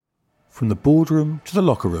From the boardroom to the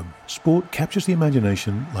locker room, sport captures the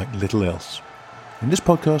imagination like little else. In this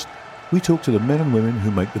podcast, we talk to the men and women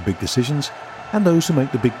who make the big decisions and those who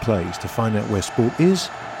make the big plays to find out where sport is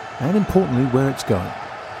and, importantly, where it's going.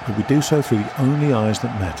 But we do so through the only eyes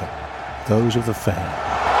that matter, those of the fan.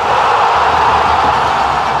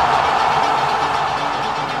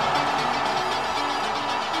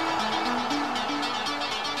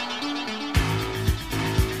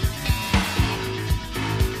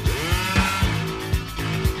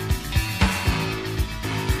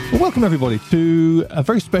 Welcome, everybody, to a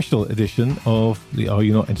very special edition of the Are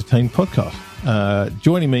You Not Entertained podcast.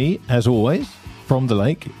 Joining me, as always, from the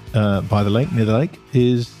lake, by the lake, near the lake,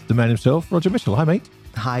 is the man himself, Roger Mitchell. Hi, mate.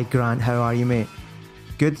 Hi, Grant. How are you, mate?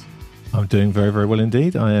 Good? I'm doing very, very well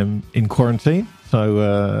indeed. I am in quarantine,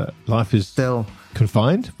 so life is still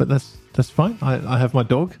confined, but that's fine. I have my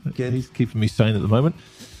dog. Good. He's keeping me sane at the moment.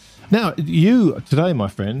 Now, you today, my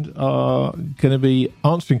friend, are going to be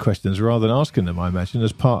answering questions rather than asking them, I imagine,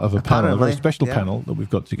 as part of a panel, a very special panel that we've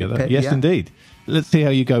got together. Okay, yes, indeed. Let's see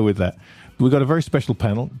how you go with that. We've got a very special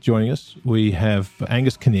panel joining us. We have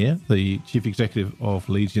Angus Kinnear, the Chief Executive of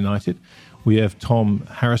Leeds United. We have Tom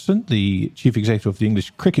Harrison, the Chief Executive of the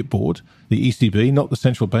English Cricket Board, the ECB, not the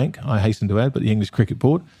central bank, I hasten to add, but the English Cricket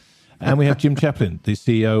Board. And we have Jim Chaplin, the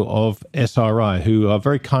CEO of SRI, who are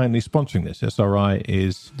very kindly sponsoring this. SRI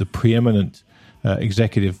is the preeminent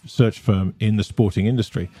executive search firm in the sporting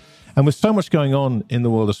industry. And with so much going on in the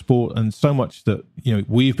world of sport and so much that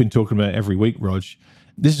we've been talking about every week, Rog,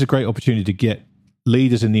 this is a great opportunity to get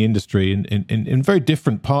leaders in the industry, in very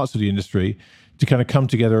different parts of the industry, to kind of come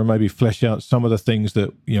together and maybe flesh out some of the things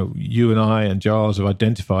that you and I and Giles have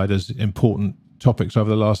identified as important topics over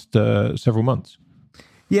the last several months.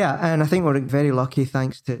 Yeah, and I think we're very lucky,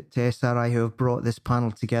 thanks to SRI, who have brought this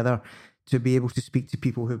panel together to be able to speak to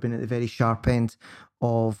people who've been at the very sharp end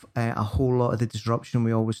of a whole lot of the disruption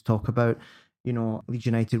we always talk about. Leeds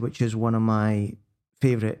United, which is one of my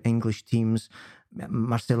favourite English teams.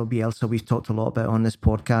 Marcelo Bielsa, we've talked a lot about on this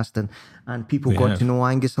podcast, and people got to know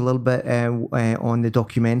Angus a little bit on the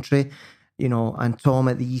documentary. And Tom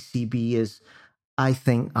at the ECB is, I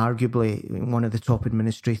think, arguably one of the top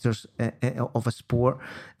administrators of a sport.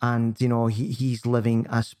 And, he's living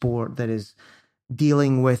a sport that is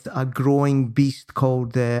dealing with a growing beast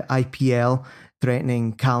called the IPL,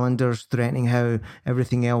 threatening calendars, threatening how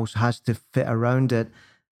everything else has to fit around it.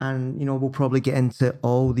 And, we'll probably get into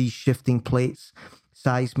all these shifting plates,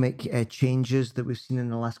 seismic changes that we've seen in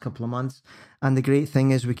the last couple of months. And the great thing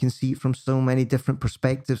is we can see it from so many different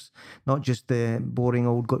perspectives, not just the boring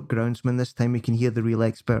old groundsman. This time we can hear the real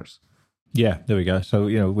experts. Yeah, there we go. So,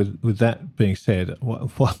 with that being said,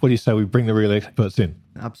 what do you say we bring the real experts in?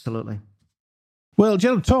 Absolutely. Well,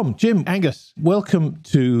 Tom, Jim, Angus, welcome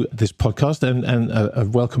to this podcast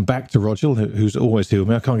and welcome back to Roger, who's always here with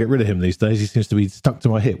me. I can't get rid of him these days. He seems to be stuck to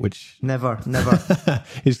my hip, which... Never.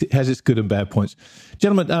 It has its good and bad points.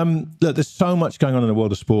 Gentlemen, look, there's so much going on in the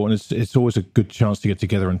world of sport, and it's always a good chance to get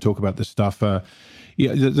together and talk about this stuff. The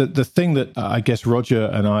thing that I guess Roger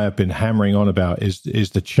and I have been hammering on about is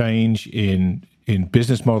the change in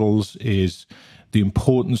business models, is the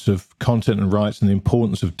importance of content and rights and the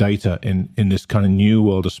importance of data in this kind of new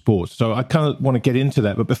world of sports. So I kind of want to get into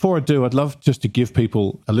that. But before I do, I'd love just to give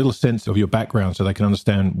people a little sense of your background so they can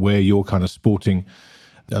understand where your kind of sporting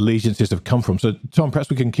allegiances have come from. So, Tom, perhaps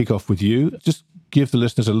we can kick off with you. Just give the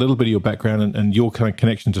listeners a little bit of your background and your kind of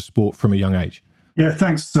connection to sport from a young age. Yeah,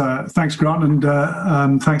 thanks, Grant,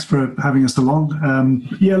 and thanks for having us along.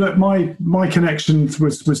 Look, my connection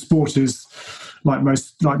with sport is like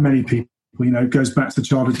many people. It goes back to the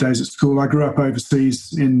childhood days at school. I grew up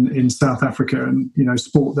overseas in South Africa, and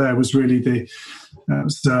sport there was really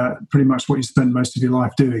pretty much what you spent most of your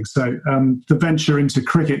life doing. So the venture into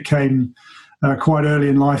cricket came quite early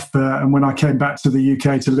in life, and when I came back to the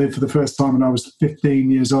UK to live for the first time when I was 15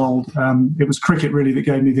 years old, it was cricket really that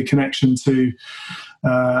gave me the connection to,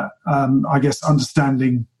 I guess,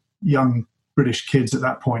 understanding young British kids at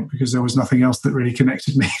that point, because there was nothing else that really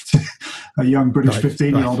connected me to a young British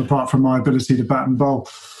 15-year-old apart from my ability to bat and bowl.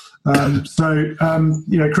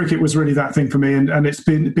 Cricket was really that thing for me, and it's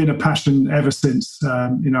been a passion ever since.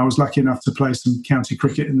 I was lucky enough to play some county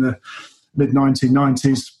cricket in the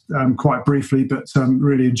mid-1990s, quite briefly, but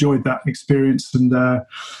really enjoyed that experience, and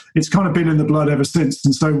it's kind of been in the blood ever since.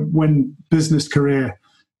 And so when business career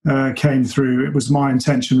came through, it was my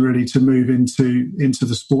intention really to move into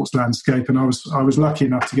the sports landscape, and I was lucky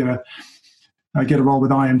enough to get a role with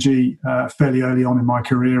IMG fairly early on in my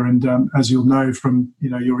career, and as you'll know from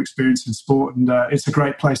your experience in sport, and it's a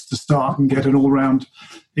great place to start and get an all-round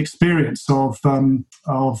experience of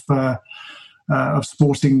of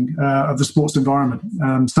the sports environment.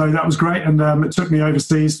 So that was great, and it took me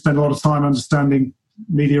overseas. Spent a lot of time understanding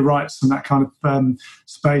media rights and that kind of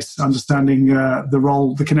space, understanding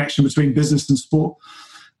the connection between business and sport.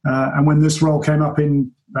 And when this role came up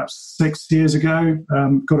in about 6 years ago,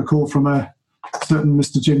 got a call from a certain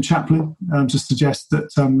Mr. Jim Chaplin to suggest that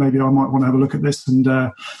maybe I might want to have a look at this. And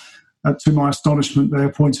to my astonishment, they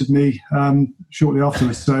appointed me shortly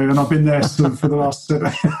afterwards. So, and I've been there sort of for the last,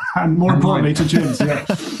 and more importantly, to Jim's.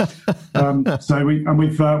 Yeah. So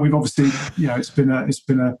we've obviously, it's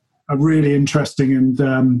been a really interesting and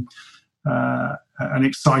an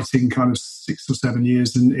exciting kind of 6 or 7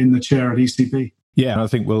 years in the chair at ECB. Yeah, and I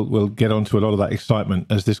think we'll get onto a lot of that excitement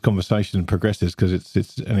as this conversation progresses, because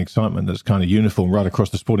it's an excitement that's kind of uniform right across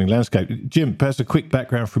the sporting landscape. Jim, perhaps a quick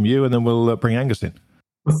background from you, and then we'll bring Angus in.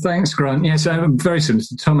 Well, thanks, Grant. Yes, I'm very similar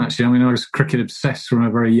to Tom, actually. I mean, I was cricket obsessed from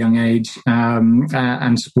a very young age,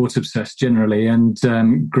 and sport obsessed generally, and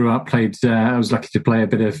grew up, I was lucky to play a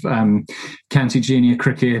bit of county junior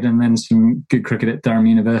cricket and then some good cricket at Durham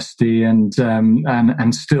University, and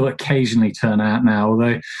still occasionally turn out now,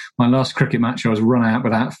 although my last cricket match I was run out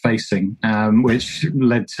without facing, which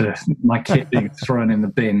led to my kit being thrown in the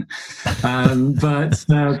bin. But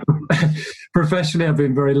professionally, I've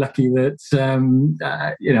been very lucky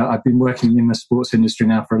that I've been working in the sports industry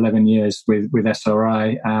now for 11 years with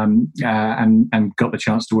SRI, and got the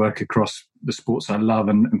chance to work across the sports I love,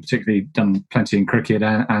 and particularly done plenty in cricket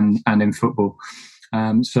and in football.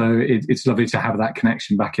 So it's lovely to have that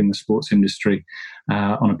connection back in the sports industry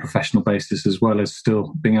on a professional basis, as well as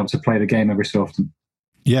still being able to play the game every so often.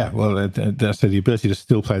 Yeah, well, so the ability to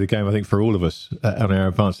still play the game, I think, for all of us on our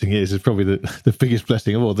advancing years is probably the biggest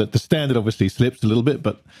blessing of all. The standard obviously slips a little bit,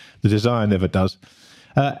 but the desire never does.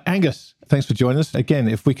 Angus, thanks for joining us. Again,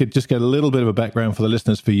 if we could just get a little bit of a background for the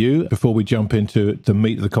listeners for you before we jump into the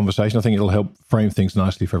meat of the conversation, I think it'll help frame things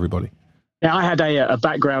nicely for everybody. Yeah, I had a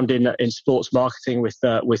background in sports marketing with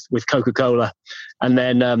Coca-Cola, and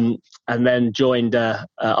then joined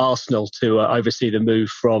Arsenal to oversee the move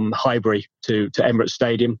from Highbury to Emirates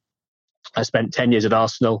Stadium. I spent 10 years at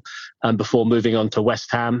Arsenal before moving on to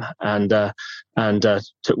West Ham, and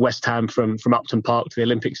took West Ham from Upton Park to the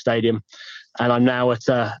Olympic Stadium. And I'm now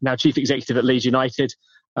chief executive at Leeds United,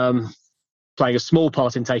 playing a small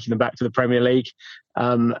part in taking them back to the Premier League,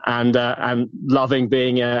 and loving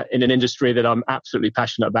being in an industry that I'm absolutely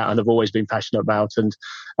passionate about and have always been passionate about, and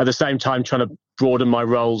at the same time trying to broaden my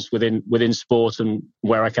roles within sport and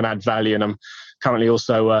where I can add value. And I'm currently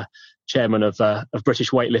also chairman of British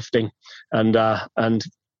weightlifting, and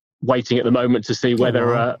waiting at the moment to see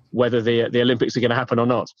whether the Olympics are going to happen or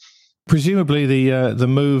not. Presumably the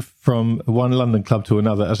move from one London club to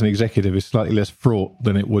another as an executive is slightly less fraught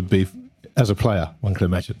than it would be as a player, one can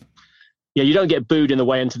imagine. Yeah, you don't get booed in the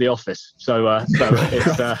way into the office. So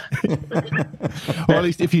it's... Or at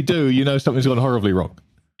least if you do, something's gone horribly wrong.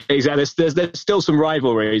 Exactly. There's still some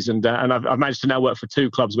rivalries, and I've managed to now work for two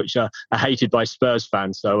clubs which are hated by Spurs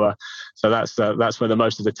fans. So that's where the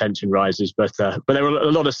most of the tension rises. But there are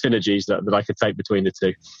a lot of synergies that I could take between the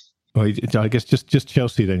two. Well, I guess just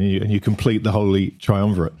Chelsea then, and you complete the holy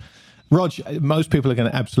triumvirate. Rog, most people are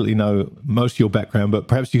going to absolutely know most of your background, but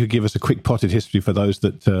perhaps you could give us a quick potted history for those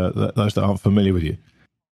that aren't familiar with you.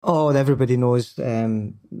 Oh, everybody knows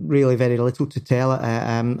really very little to tell.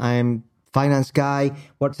 I'm a finance guy,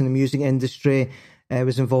 worked in the music industry,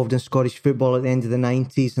 was involved in Scottish football at the end of the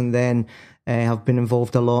 90s, and then have been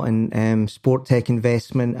involved a lot in sport tech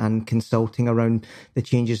investment and consulting around the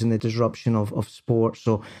changes and the disruption of sport.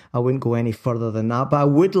 So I wouldn't go any further than that. But I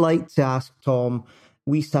would like to ask Tom,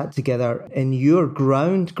 we sat together in your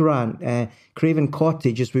ground, Grant, Craven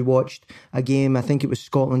Cottage, as we watched a game, I think it was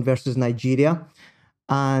Scotland versus Nigeria,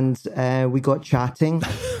 and we got chatting.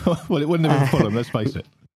 Well, it wouldn't have been Fulham, let's face it.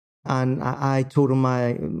 And I told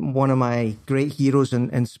him one of my great heroes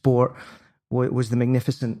in sport was the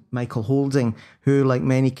magnificent Michael Holding, who, like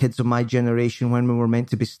many kids of my generation, when we were meant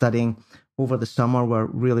to be studying over the summer, were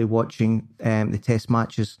really watching the test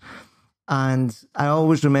matches. And I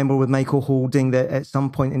always remember with Michael Holding that at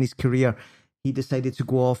some point in his career, he decided to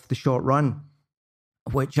go off the short run,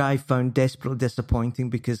 which I found desperately disappointing,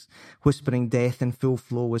 because Whispering Death in full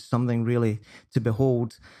flow was something really to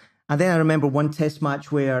behold. And then I remember one test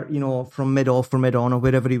match where, from mid-off or mid-on or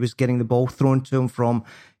wherever he was getting the ball thrown to him from,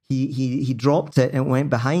 he dropped it and it went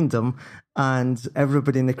behind him, and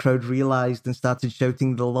everybody in the crowd realised and started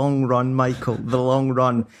shouting, "The long run, Michael, the long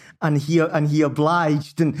run." And he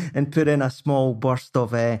obliged and put in a small burst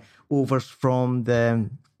of overs from the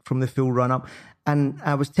the full run-up. And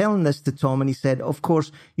I was telling this to Tom, and he said, of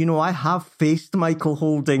course, I have faced Michael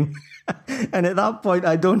Holding. And at that point,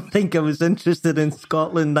 I don't think I was interested in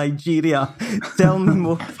Scotland, Nigeria. Tell me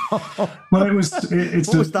more. Well, it's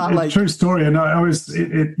a true story. And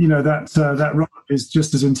that run-up is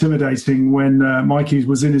just as intimidating when Mikey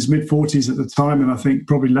was in his mid-40s at the time, and I think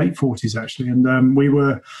probably late 40s, actually. And we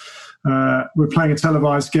were playing a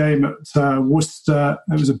televised game at Worcester.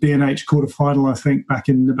 It was a B&H quarter-final, I think, back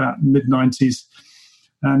in about mid-90s.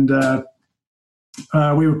 And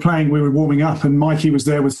we were warming up, and Mikey was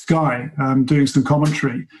there with Sky doing some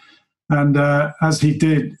commentary. And as he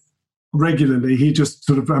did regularly, he just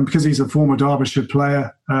sort of, because he's a former Derbyshire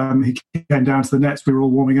player, he came down to the nets. We were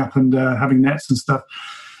all warming up and having nets and stuff.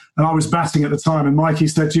 And I was batting at the time, and Mikey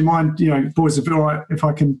said, do you mind, boys, if all right, if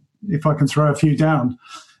I can throw a few down?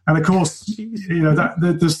 And of course,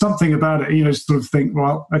 there's something about it, you sort of think,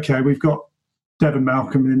 well, okay, we've got Devon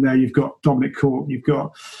Malcolm in there, you've got Dominic Cork, you've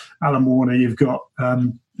got Alan Warner, you've got,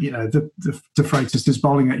 the De Freitas is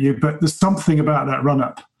bowling at you. But there's something about that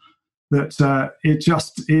run-up that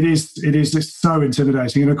it's so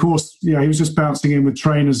intimidating. And of course, he was just bouncing in with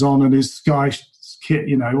trainers on and his Sky kit,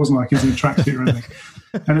 it wasn't like he was in a tracksuit or anything.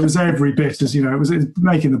 And it was every bit as, it was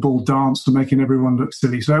making the ball dance and making everyone look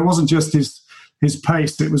silly. So it wasn't just his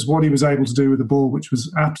pace, it was what he was able to do with the ball, which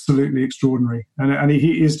was absolutely extraordinary. And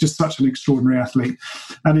he is just such an extraordinary athlete,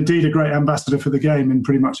 and indeed a great ambassador for the game in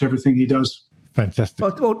pretty much everything he does.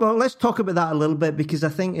 Fantastic. Well, let's talk about that a little bit, because I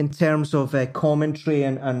think in terms of commentary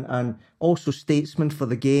and also statesman for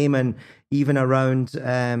the game, and even around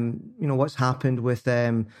what's happened with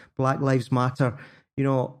Black Lives Matter,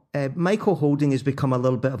 Michael Holding has become a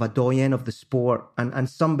little bit of a doyen of the sport, and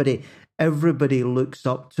somebody everybody looks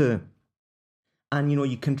up to. And,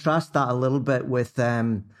 you contrast that a little bit with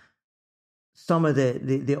some of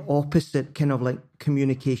the opposite kind of like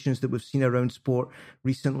communications that we've seen around sport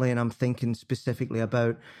recently. And I'm thinking specifically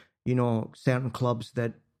about, certain clubs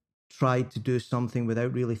that tried to do something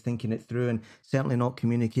without really thinking it through and certainly not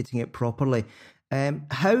communicating it properly.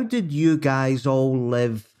 How did you guys all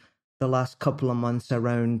live the last couple of months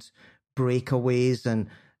around breakaways, and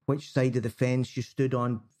which side of the fence you stood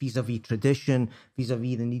on vis-a-vis tradition,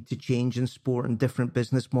 vis-a-vis the need to change in sport and different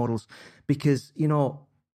business models? Because,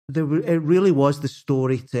 it really was the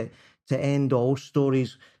story to end all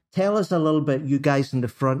stories. Tell us a little bit, you guys in the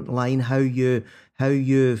front line, how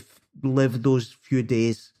you've lived those few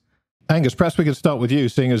days. Angus, perhaps we could start with you,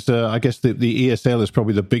 seeing as I guess the ESL is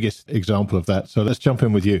probably the biggest example of that. So let's jump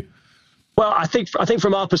in with you. Well, I think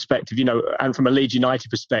from our perspective, and from a Leeds United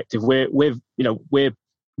perspective,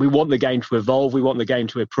 we want the game to evolve. We want the game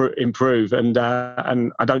to improve, and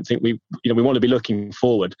I don't think we want to be looking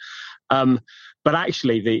forward. But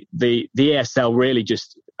actually, the ESL really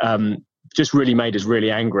just really made us really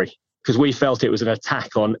angry, because we felt it was an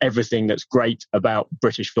attack on everything that's great about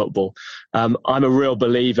British football. I'm a real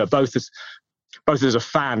believer, both as a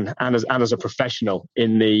fan and as a professional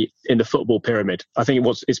in the football pyramid. I think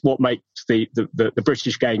it's what makes the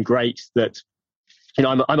British game great. That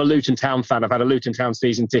I'm a Luton Town fan. I've had a Luton Town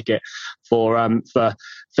season ticket for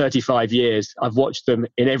 35 years. I've watched them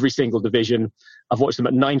in every single division. I've watched them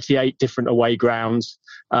at 98 different away grounds.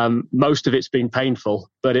 Most of it's been painful,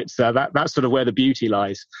 but it's that's sort of where the beauty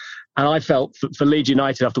lies. And I felt for Leeds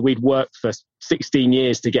United, after we'd worked for 16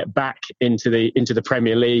 years to get back into the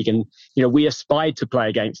Premier League, and we aspired to play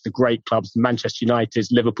against the great clubs, Manchester United,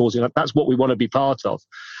 Liverpool's. That's what we want to be part of.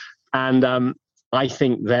 And I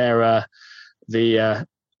think they're the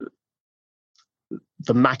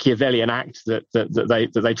Machiavellian act that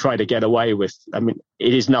they try to get away with. I mean,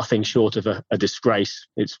 it is nothing short of a disgrace.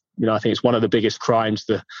 It's I think it's one of the biggest crimes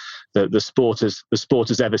the sport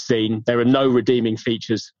has ever seen. There are no redeeming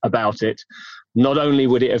features about it. Not only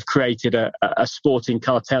would it have created a sporting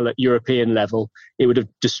cartel at European level, it would have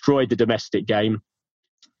destroyed the domestic game.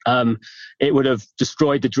 It would have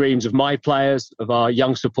destroyed the dreams of my players, of our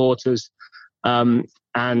young supporters,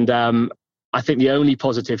 and I think the only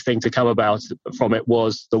positive thing to come about from it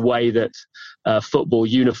was the way that football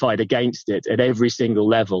unified against it at every single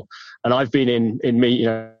level. And I've been in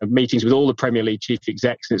meetings with all the Premier League chief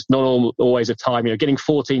execs, and it's not always a time. Getting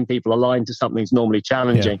 14 people aligned to something is normally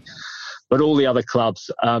challenging, but all the other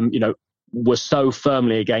clubs, were so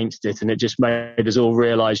firmly against it, and it just made us all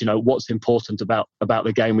realise, what's important about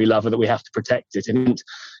the game we love, and that we have to protect it. And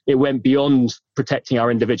it went beyond protecting our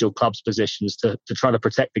individual clubs' positions to try to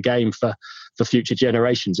protect the game for future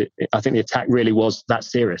generations. I think the attack really was that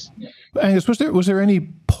serious. Angus, was there any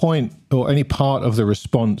point or any part of the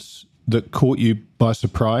response that caught you by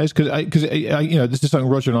surprise? Because this is something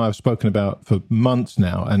Roger and I have spoken about for months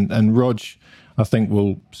now, and Rog, I think,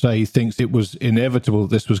 will say he thinks it was inevitable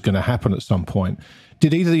this was going to happen at some point.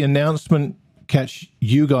 Did either the announcement catch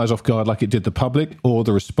you guys off guard like it did the public, or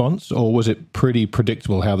the response, or was it pretty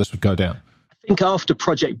predictable how this would go down? I think after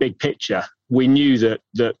Project Big Picture, we knew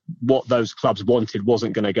that what those clubs wanted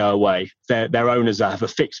wasn't going to go away. Their owners have a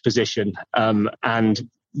fixed position, and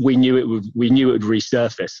we knew it would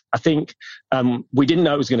resurface. I think we didn't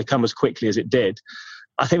know it was going to come as quickly as it did.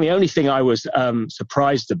 I think the only thing I was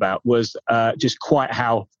surprised about was just quite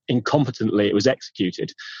how incompetently it was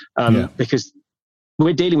executed, because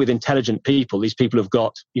we're dealing with intelligent people. These people have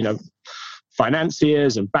got,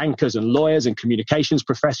 financiers and bankers and lawyers and communications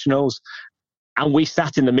professionals. And we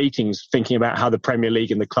sat in the meetings thinking about how the Premier League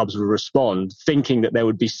and the clubs would respond, thinking that there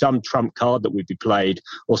would be some trump card that would be played,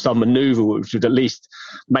 or some manoeuvre which would at least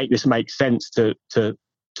make this make sense to the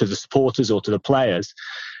supporters or to the players.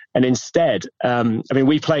 And instead,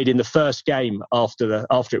 we played in the first game after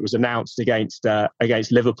it was announced against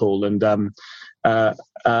Liverpool, and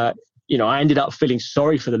I ended up feeling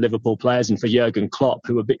sorry for the Liverpool players and for Jurgen Klopp,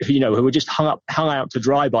 who were just hung out to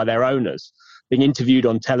dry by their owners, being interviewed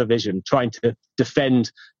on television, trying to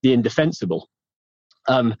defend the indefensible.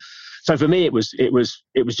 So for me, it was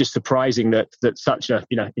just surprising that such a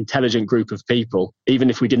intelligent group of people, even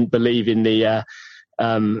if we didn't believe in the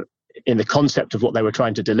concept of what they were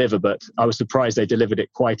trying to deliver, but I was surprised they delivered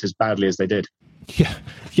it quite as badly as they did.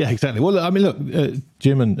 Yeah, exactly. Well, I mean, look,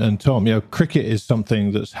 Jim and Tom, cricket is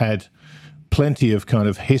something that's had plenty of kind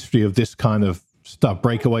of history of this kind of stuff,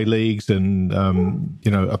 breakaway leagues and,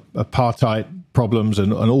 apartheid problems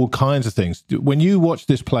and all kinds of things. When you watch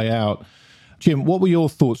this play out, Jim, what were your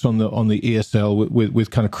thoughts on the ESL with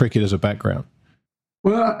kind of cricket as a background?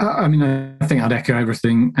 Well, I think I'd echo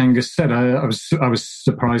everything Angus said. I was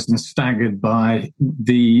surprised and staggered by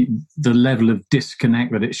the level of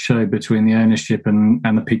disconnect that it showed between the ownership and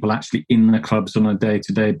the people actually in the clubs on a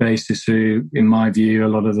day-to-day basis, who, in my view, a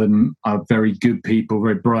lot of them are very good people,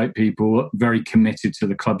 very bright people, very committed to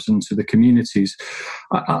the clubs and to the communities.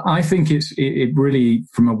 I think it really,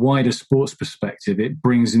 from a wider sports perspective, it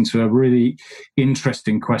brings into a really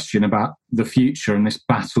interesting question about the future and this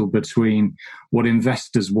battle between what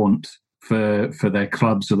investors want for their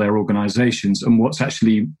clubs or their organisations and what's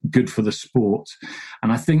actually good for the sport.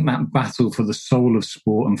 And I think that battle for the soul of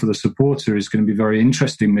sport and for the supporter is going to be very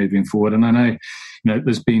interesting moving forward. And I know,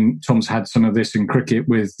 Tom's had some of this in cricket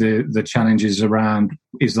with the challenges around,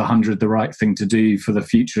 is the 100 the right thing to do for the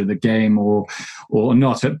future of the game or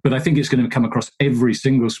not? But I think it's going to come across every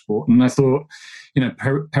single sport. And I thought,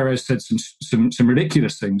 Perez said some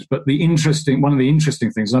ridiculous things, but one of the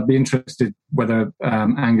interesting things, I'd be interested whether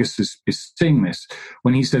Angus is seeing this,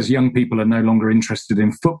 when he says young people are no longer interested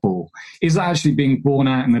in football. Is that actually being borne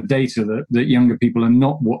out in the data that younger people are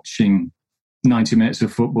not watching 90 minutes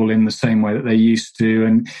of football in the same way that they used to?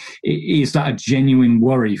 And is that a genuine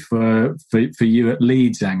worry for you at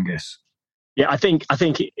Leeds, Angus? Yeah, I think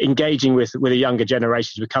engaging with a younger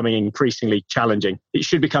generation is becoming increasingly challenging. It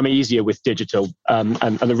should become easier with digital and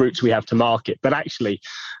the routes we have to market. But actually,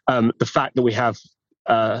 the fact that we have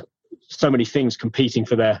so many things competing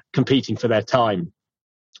for their time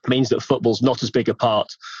means that football's not as big a part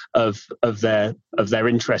of their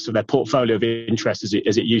interest, of their portfolio of interest as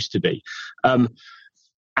it used to be.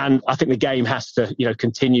 And I think the game has to,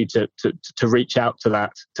 continue to reach out to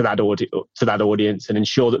that audience and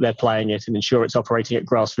ensure that they're playing it, and ensure it's operating at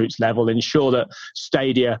grassroots level, ensure that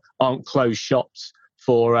stadia aren't closed shops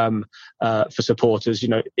for supporters.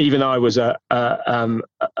 Even I was a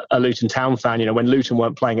Luton Town fan. When Luton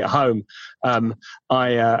weren't playing at home,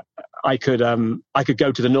 I could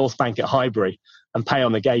go to the North Bank at Highbury and pay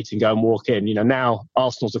on the gate and go and walk in. Now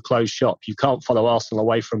Arsenal's a closed shop. You can't follow Arsenal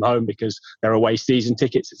away from home because they're away season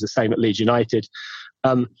tickets. It's the same at Leeds United.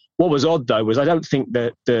 What was odd, though, was I don't think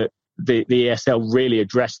that the ESL really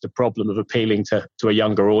addressed the problem of appealing to a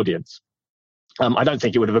younger audience. I don't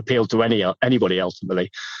think it would have appealed to anybody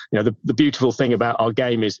ultimately. The beautiful thing about our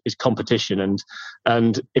game is competition,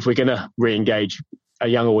 and if we're going to re-engage a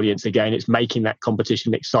young audience again, it's making that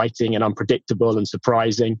competition exciting and unpredictable and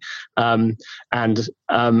surprising, and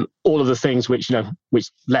all of the things which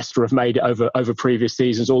Leicester have made it over previous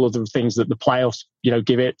seasons, all of the things that the playoffs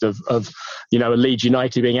give it, of a Leeds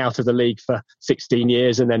United being out of the league for 16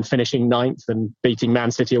 years and then finishing 9th and beating Man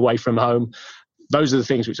City away from home. Those are the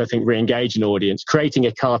things which I think re-engage an audience. Creating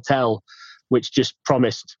a cartel which just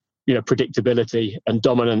promised predictability and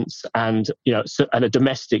dominance and a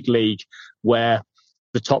domestic league where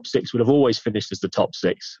the top 6 would have always finished as the top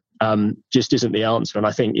 6 just isn't the answer. And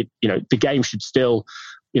I think the game should still,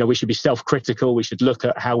 we should be self-critical. We should look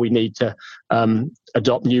at how we need to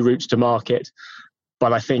adopt new routes to market.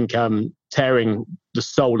 But I think tearing the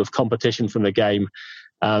soul of competition from the game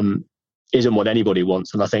isn't what anybody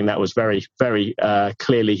wants. And I think that was very, very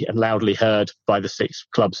clearly and loudly heard by the 6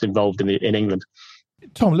 clubs involved in England.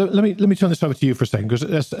 Tom, let me turn this over to you for a second,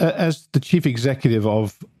 because as the chief executive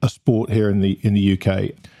of a sport here in the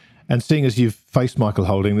UK, and seeing as you've faced Michael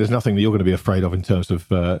Holding, there's nothing that you're going to be afraid of in terms of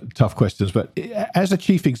tough questions. But as a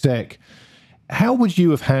chief exec, how would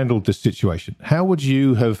you have handled this situation? How would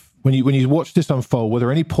you have, when you watched this unfold, were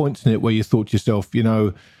there any points in it where you thought to yourself,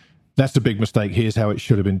 that's a big mistake, here's how it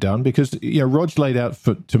should have been done? Because Rog laid out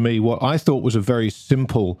to me what I thought was a very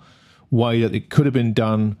simple way that it could have been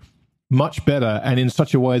done much better, and in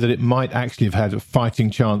such a way that it might actually have had a fighting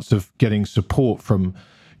chance of getting support from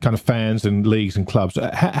kind of fans and leagues and clubs.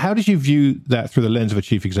 How did you view that through the lens of a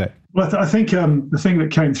chief exec? Well, I think the thing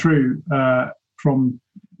that came through from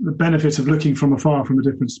the benefit of looking from afar from a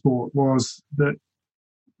different sport was that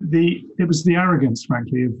it was the arrogance,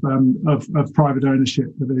 frankly, of private ownership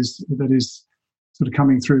that is sort of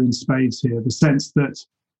coming through in spades here. The sense that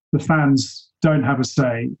the fans don't have a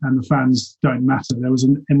say and the fans don't matter. There was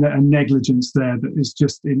a negligence there that is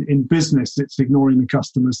just in business, it's ignoring the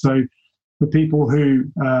customer. So for people who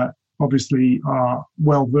obviously are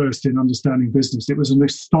well versed in understanding business, it was an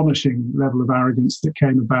astonishing level of arrogance that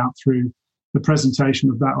came about through the presentation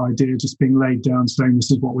of that idea just being laid down, saying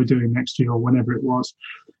this is what we're doing next year or whenever it was.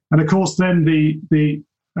 And of course, then the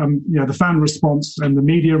fan response and the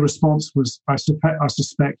media response was, I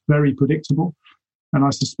suspect, very predictable. And I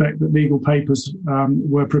suspect that legal papers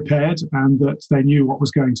were prepared and that they knew what was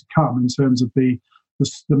going to come in terms of the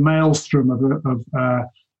maelstrom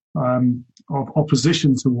of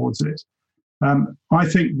opposition towards it. I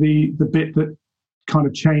think the bit that kind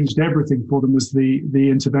of changed everything for them was the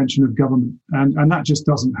intervention of government, and that just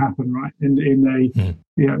doesn't happen, right?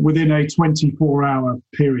 Within a 24-hour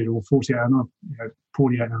period or 48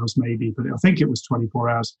 hours maybe, but I think it was 24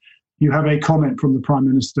 hours. You have a comment from the Prime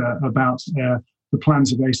Minister about the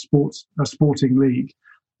plans of a sporting league.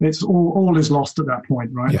 It's all is lost at that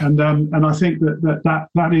point, right? Yeah. And I think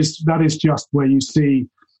that is just where you see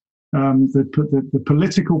the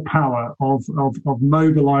political power of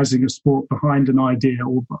mobilizing a sport behind an idea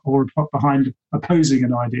or behind opposing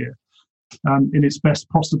an idea in its best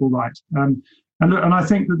possible light. And I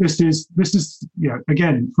think that this is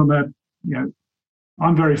again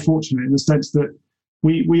I'm very fortunate in the sense that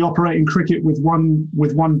we operate in cricket with one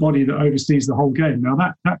body that oversees the whole game. Now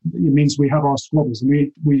that means we have our squabbles,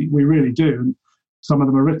 and we really do. And some of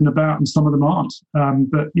them are written about and some of them aren't.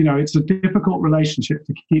 But it's a difficult relationship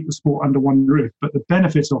to keep the sport under one roof. But the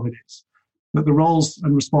benefit of it is that the roles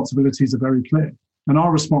and responsibilities are very clear. And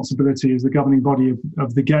our responsibility as the governing body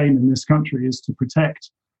of the game in this country is to protect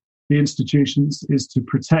the institutions, is to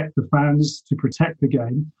protect the fans, to protect the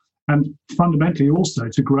game, and fundamentally also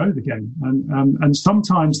to grow the game. And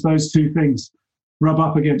sometimes those two things rub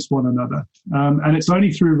up against one another. And it's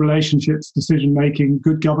only through relationships, decision-making,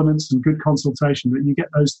 good governance and good consultation that you get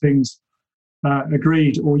those things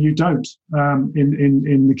agreed, or you don't,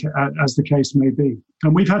 as the case may be.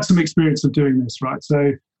 And we've had some experience of doing this, right?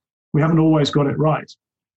 So we haven't always got it right.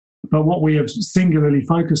 But what we have singularly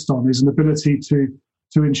focused on is an ability to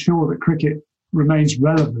ensure that cricket remains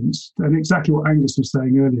relevant. And exactly what Angus was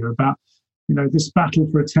saying earlier about, this battle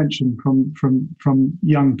for attention from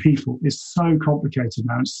young people is so complicated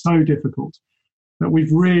now. It's so difficult that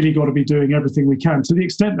we've really got to be doing everything we can, to the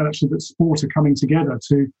extent that actually that sport are coming together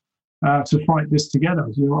to fight this together.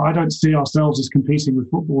 I don't see ourselves as competing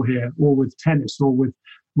with football here, or with tennis, or with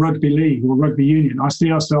rugby league or rugby union. I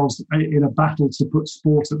see ourselves in a battle to put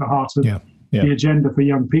sport at the heart of the agenda for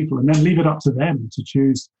young people, and then leave it up to them to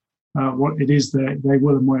choose what it is that they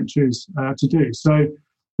will and won't choose to do. So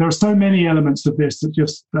there are so many elements of this that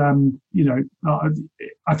just, I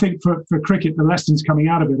think for cricket, the lessons coming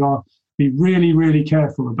out of it are be really, really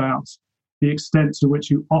careful about the extent to which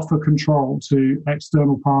you offer control to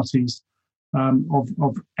external parties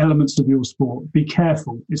of elements of your sport. Be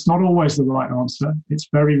careful. It's not always the right answer. It's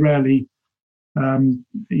very rarely,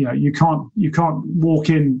 you can't walk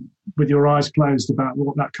in with your eyes closed about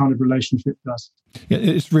what that kind of relationship does. Yeah,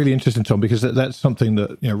 it's really interesting, Tom, because that's something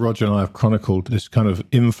that Roger and I have chronicled, this kind of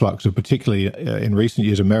influx of, particularly in recent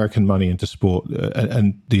years, American money into sport,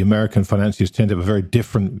 and the American financiers tend to have a very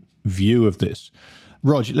different view of this.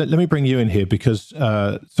 Roger, let me bring you in here, because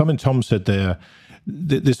something Tom said there,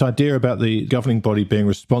 this idea about the governing body being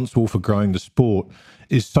responsible for growing the sport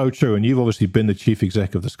is so true, and you've obviously been the chief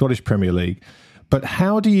exec of the Scottish Premier League. But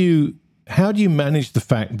how do you manage the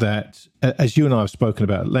fact that, as you and I have spoken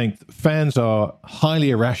about at length, fans are highly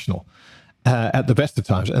irrational, at the best of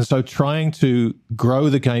times. And so trying to grow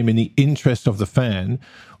the game in the interest of the fan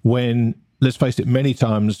when, let's face it, many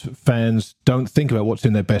times fans don't think about what's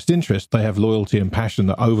in their best interest. They have loyalty and passion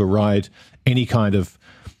that override any kind of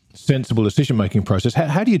sensible decision-making process.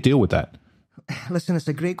 How do you deal with that? Listen, it's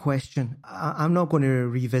a great question. I'm not going to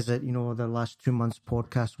revisit, the last 2 months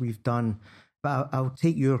podcast we've done, but I'll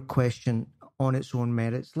take your question on its own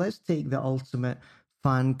merits. Let's take the ultimate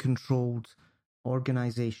fan-controlled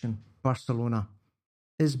organization, Barcelona.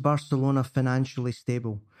 Is Barcelona financially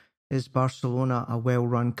stable? Is Barcelona a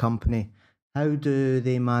well-run company? How do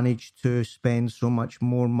they manage to spend so much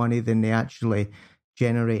more money than they actually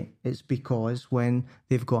generate? It's because when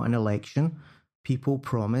they've got an election, people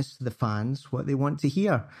promise the fans what they want to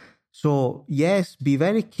hear. So yes, be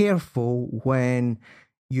very careful when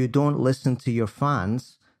you don't listen to your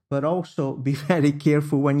fans, but also be very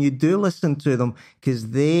careful when you do listen to them, because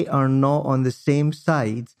they are not on the same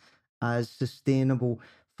side as sustainable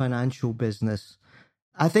financial business.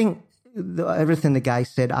 I think everything the guy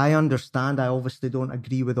said, I understand. I obviously don't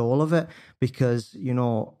agree with all of it because,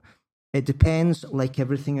 it depends, like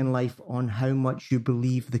everything in life, on how much you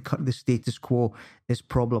believe the status quo is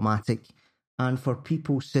problematic. And for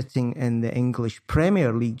people sitting in the English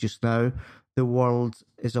Premier League just now, the world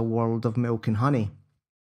is a world of milk and honey.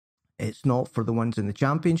 It's not for the ones in the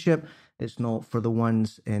Championship. It's not for the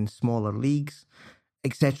ones in smaller leagues,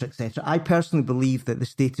 etc., etc. I personally believe that the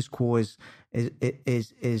status quo is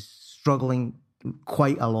struggling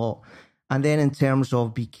quite a lot. And then in terms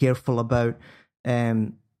of be careful about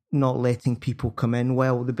not letting people come in,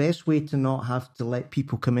 well, the best way to not have to let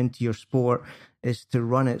people come into your sport is to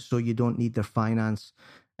run it so you don't need their finance.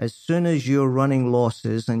 As soon as you're running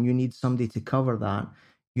losses and you need somebody to cover that,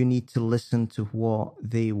 you need to listen to what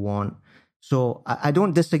they want. So I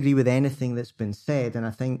don't disagree with anything that's been said. And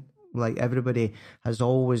I think, like everybody has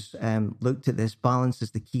always looked at this, balance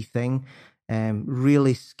is the key thing.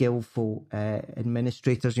 Really skillful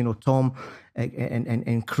administrators. Tom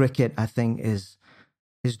in cricket, I think, is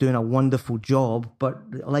doing a wonderful job. But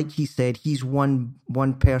like he said, he's one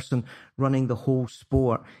person running the whole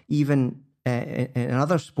sport. Even in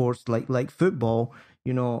other sports like football,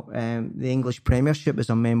 the English Premiership is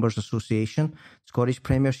a members' association. Scottish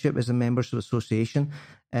Premiership is a members' association.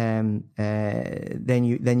 Then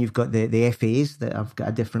you've got the FAs that have got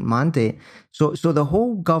a different mandate. So the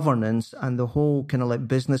whole governance and the whole kind of like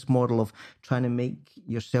business model of trying to make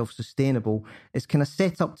yourself sustainable is kind of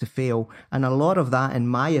set up to fail. And a lot of that, in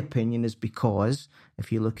my opinion, is because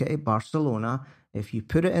if you look at it, Barcelona, if you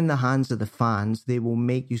put it in the hands of the fans, they will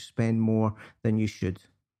make you spend more than you should.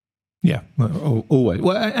 Yeah, always.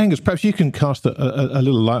 Well, Angus, perhaps you can cast a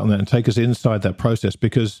little light on that and take us inside that process,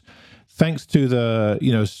 because thanks to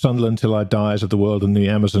the, Sunderland Till I Dies of the world and the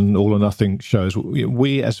Amazon All or Nothing shows,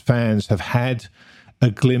 we as fans have had a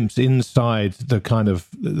glimpse inside the kind of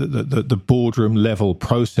the boardroom level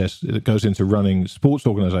process that goes into running sports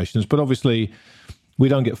organizations. But obviously, we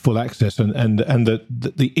don't get full access, and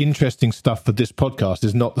the interesting stuff for this podcast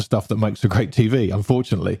is not the stuff that makes a great TV,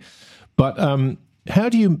 unfortunately. But how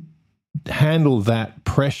do you handle that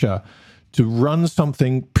pressure to run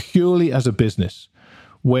something purely as a business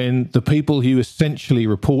when the people you essentially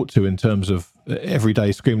report to in terms of every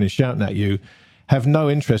day screaming and shouting at you have no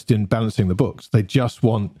interest in balancing the books? They just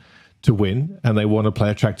want to win and they want to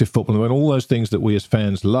play attractive football and all those things that we as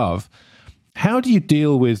fans love. How do you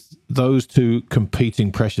deal with those two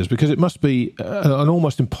competing pressures? Because it must be an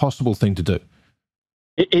almost impossible thing to do.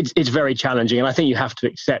 It's very challenging, and I think you have to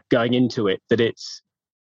accept going into it that it's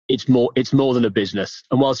more than a business.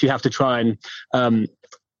 And whilst you have to try and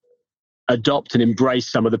adopt and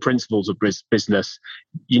embrace some of the principles of business,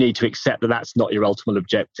 you need to accept that that's not your ultimate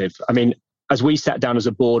objective. I mean, as we sat down as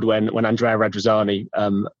a board when Andrea Radrizzani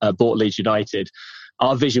bought Leeds United,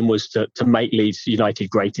 our vision was to make Leeds United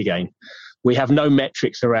great again. We have no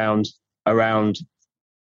metrics around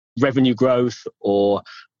revenue growth or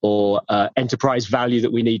enterprise value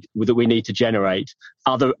that we need to generate,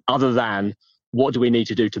 other than what do we need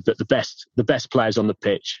to do to put the best players on the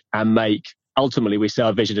pitch and make. Ultimately, we see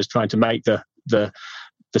our vision as trying to make the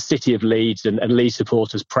city of Leeds and Leeds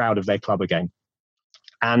supporters proud of their club again,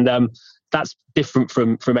 and that's different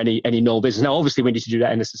from any normal business. Now, obviously, we need to do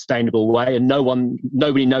that in a sustainable way, and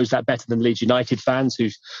nobody knows that better than Leeds United fans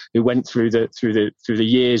who went through the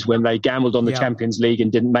years when they gambled on the Champions League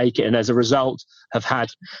and didn't make it, and as a result have had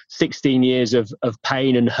 16 years of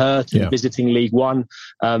pain and hurt in visiting League One.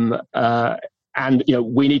 And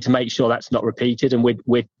we need to make sure that's not repeated, and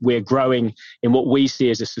we're growing in what we see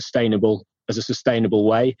as a sustainable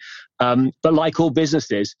way. But like all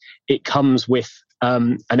businesses, it comes with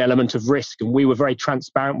an element of risk. And we were very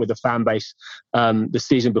transparent with the fan base the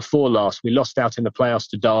season before last. We lost out in the playoffs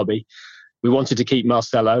to Derby. We wanted to keep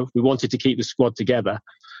Marcelo. We wanted to keep the squad together.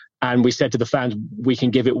 And we said to the fans, we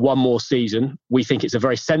can give it one more season. We think it's a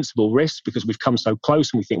very sensible risk because we've come so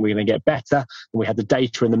close and we think we're going to get better. And we had the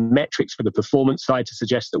data and the metrics for the performance side to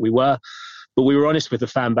suggest that we were. But we were honest with the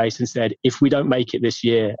fan base and said, if we don't make it this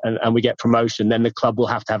year and we get promotion, then the club will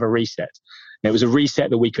have to have a reset. And it was a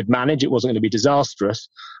reset that we could manage. It wasn't going to be disastrous,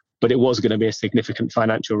 but it was going to be a significant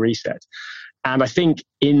financial reset. And I think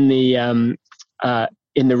in the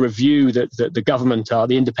review that the government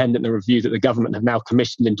the independent review that the government have now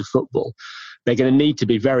commissioned into football, they're going to need to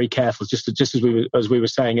be very careful, just as we were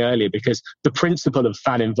saying earlier, because the principle of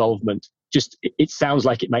fan involvement, it sounds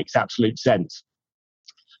like it makes absolute sense.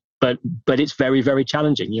 But it's very, very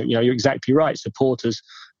challenging. You're exactly right. Supporters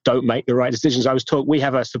don't make the right decisions. We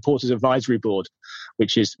have a supporters advisory board,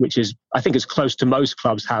 which is I think as close to most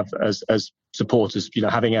clubs have as supporters,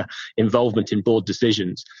 having a involvement in board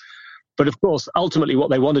decisions. But of course, ultimately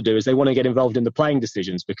what they want to do is they want to get involved in the playing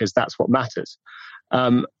decisions because that's what matters.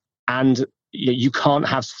 And you can't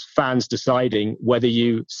have fans deciding whether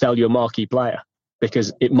you sell your marquee player,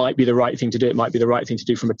 because it might be the right thing to do. It might be the right thing to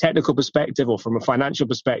do from a technical perspective or from a financial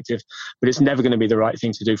perspective, but it's never going to be the right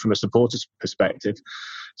thing to do from a supporter's perspective.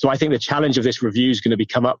 So I think the challenge of this review is going to be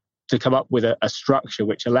come up with a structure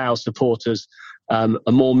which allows supporters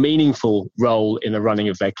a more meaningful role in the running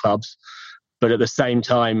of their clubs, but at the same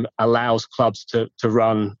time allows clubs to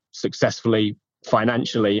run successfully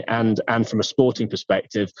financially and from a sporting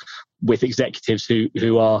perspective with executives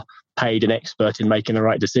who are paid and expert in making the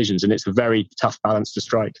right decisions. And it's a very tough balance to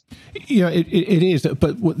strike. It is.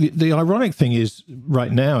 But the ironic thing is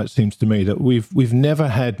right now, it seems to me that we've never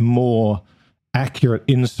had more accurate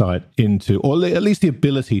insight into, or at least the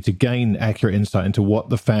ability to gain accurate insight into what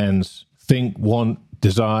the fans think, want,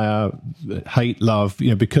 desire, hate, love,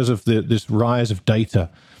 because of this rise of data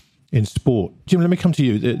in sport. Jim, let me come to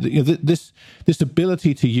you. This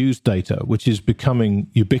ability to use data, which is becoming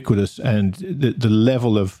ubiquitous, and the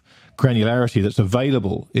level of granularity that's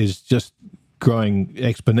available is just growing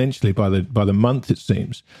exponentially by the month, it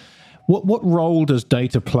seems. What role does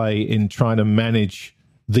data play in trying to manage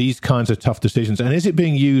these kinds of tough decisions, and is it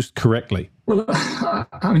being used correctly? Well,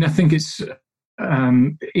 I think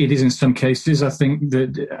it is in some cases. I think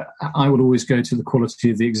that I would always go to the quality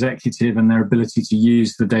of the executive and their ability to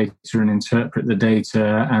use the data and interpret the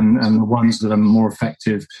data, and the ones that are more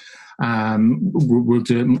effective will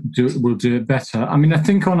do it better. I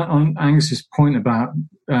think on Angus's point about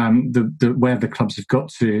the where the clubs have got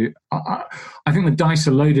to, I think the dice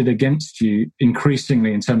are loaded against you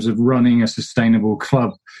increasingly in terms of running a sustainable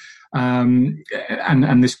club.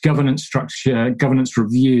 And this governance structure, governance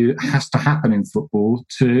review has to happen in football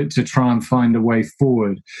to try and find a way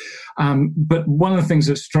forward. But one of the things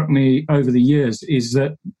that struck me over the years is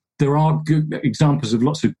that there are good examples of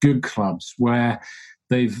lots of good clubs where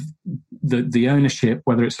the ownership,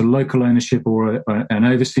 whether it's a local ownership or an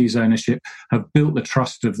overseas ownership, have built the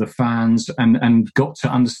trust of the fans and got to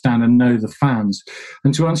understand and know the fans.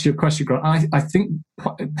 And to answer your question, Grant, I think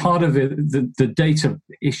part of it, the data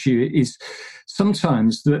issue is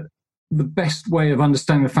sometimes that the best way of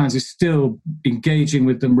understanding the fans is still engaging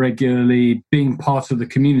with them regularly, being part of the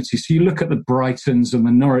community. So you look at the Brightons and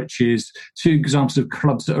the Norwiches, two examples of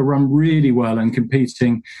clubs that are run really well and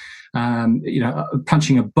competing,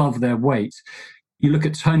 punching above their weight. You look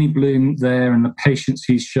at Tony Bloom there and the patience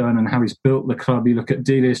he's shown and how he's built the club. You look at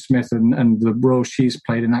Delia Smith and the role she's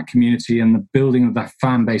played in that community and the building of that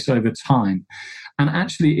fan base over time. And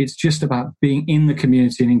actually, it's just about being in the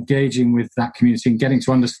community and engaging with that community and getting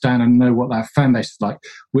to understand and know what that fan base is like,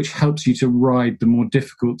 which helps you to ride the more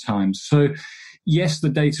difficult times. So yes, the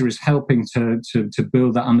data is helping to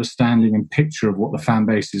build that understanding and picture of what the fan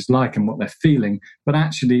base is like and what they're feeling. But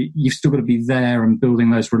actually, you've still got to be there and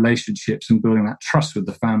building those relationships and building that trust with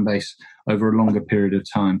the fan base over a longer period of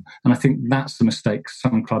time. And I think that's the mistake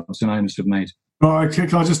some clubs and owners have made. Well,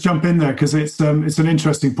 can I just jump in there? Because it's an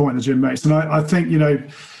interesting point that Jim makes. And I think,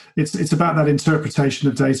 it's about that interpretation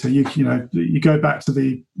of data. You go back to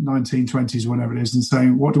the 1920s, whenever it is, and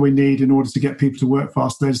saying, what do we need in order to get people to work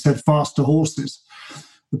faster? They said faster horses.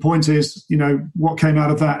 The point is, what came out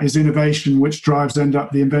of that is innovation, which end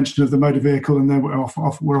up the invention of the motor vehicle, and then we're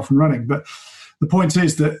off and running. But the point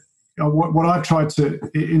is that what I've tried to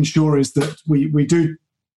ensure is that we do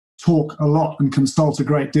talk a lot and consult a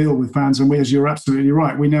great deal with fans, and as you're absolutely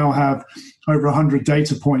right, we now have over 100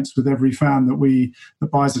 data points with every fan that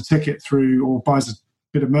buys a ticket through or buys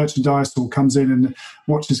bit of merchandise or comes in and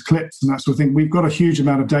watches clips and that sort of thing. We've got a huge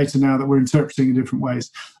amount of data now that we're interpreting in different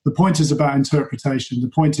ways. The point is about interpretation. The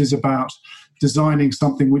point is about designing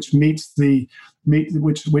something which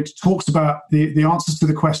which talks about the answers to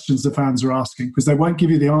the questions the fans are asking, because they won't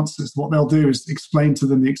give you the answers. What they'll do is explain to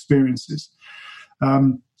them the experiences.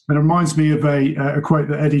 And it reminds me of a quote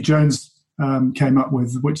that Eddie Jones came up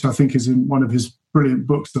with, which I think is in one of his brilliant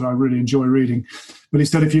books that I really enjoy reading. But he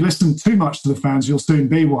said, if you listen too much to the fans, you'll soon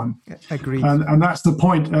be one. Agreed. And that's the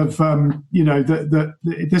point of, that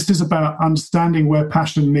this is about understanding where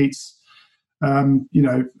passion meets, where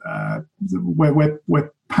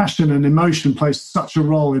passion and emotion plays such a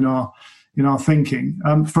role in our thinking.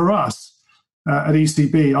 For us at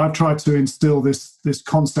ECB, I've tried to instill this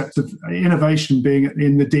concept of innovation being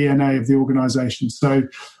in the DNA of the organisation. So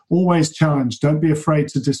always challenge. Don't be afraid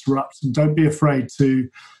to disrupt, and don't be afraid to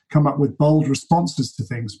come up with bold responses to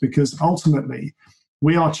things, because ultimately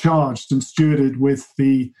we are charged and stewarded with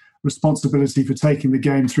the responsibility for taking the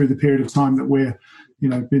game through the period of time that we're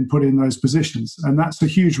been put in those positions. And that's a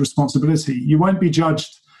huge responsibility. You won't be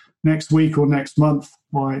judged next week or next month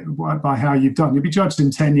by how you've done. You'll be judged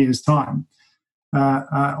in 10 years' time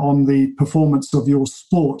on the performance of your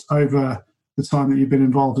sport over the time that you've been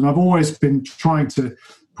involved. And I've always been trying to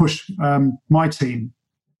push my team,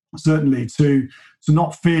 certainly, to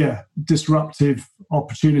not fear disruptive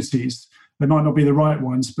opportunities. They might not be the right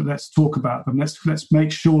ones, but let's talk about them. Let's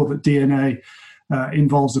make sure that DNA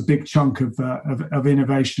involves a big chunk of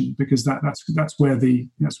innovation, because that's where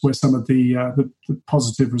some of the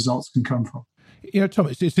positive results can come from. Tom,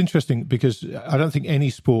 it's interesting because I don't think any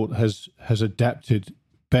sport has adapted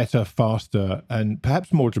better, faster, and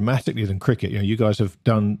perhaps more dramatically than cricket. You guys have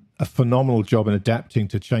done a phenomenal job in adapting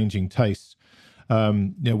to changing tastes.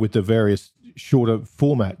 With the various shorter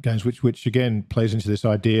format games, which again plays into this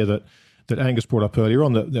idea that Angus brought up earlier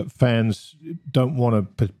on, that fans don't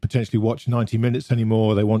want to potentially watch 90 minutes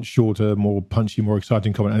anymore. They want shorter, more punchy, more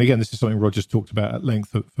exciting content. And again, this is something Roger's talked about at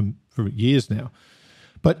length for years now.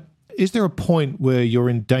 But is there a point where you're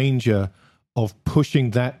in danger of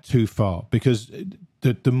pushing that too far? Because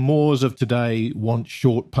the Moors of today want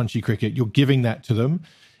short, punchy cricket. You're giving that to them.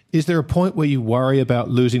 Is there a point where you worry about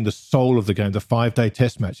losing the soul of the game, the 5-day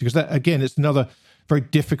test match? Because that, again, it's another very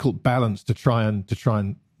difficult balance to try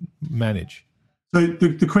and manage. So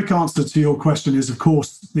the quick answer to your question is, of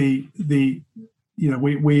course, we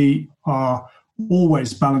are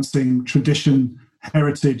always balancing tradition,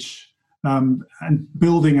 heritage, and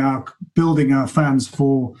building our fans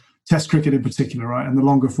for Test cricket in particular, right, and the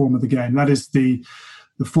longer form of the game. That is the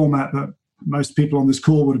format that most people on this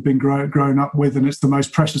call would have been grown up with, and it's the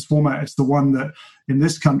most precious format. It's the one that in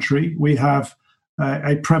this country we have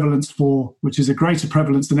a prevalence for, which is a greater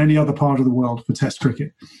prevalence than any other part of the world for Test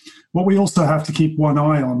cricket. What we also have to keep one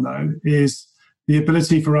eye on, though, is the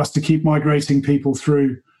ability for us to keep migrating people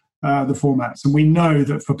through the formats. And we know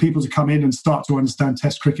that for people to come in and start to understand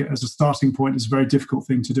Test cricket as a starting point is a very difficult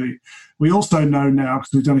thing to do. We also know now,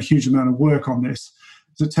 because we've done a huge amount of work on this,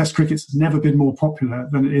 that Test cricket's never been more popular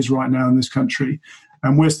than it is right now in this country.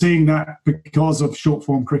 And we're seeing that because of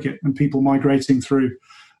short-form cricket and people migrating through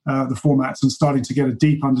the formats and starting to get a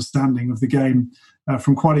deep understanding of the game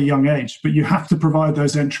from quite a young age. But you have to provide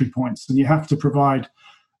those entry points, and you have to provide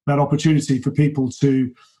that opportunity for people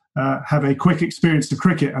to have a quick experience of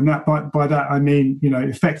cricket. And that by that I mean,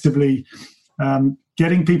 effectively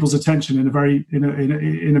getting people's attention in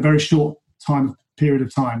a very short period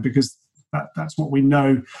of time, because that's what we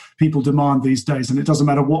know people demand these days. And it doesn't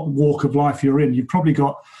matter what walk of life you're in. You've probably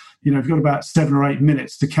got, you've got about 7 or 8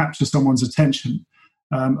 minutes to capture someone's attention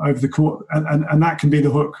over the court, and that can be the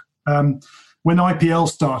hook. When IPL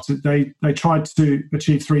started, they tried to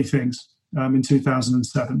achieve 3 things in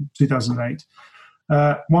 2008.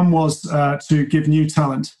 One was to give new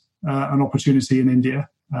talent an opportunity in India,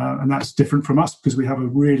 and that's different from us because we have a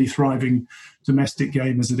really thriving domestic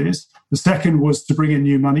game as it is. The second was to bring in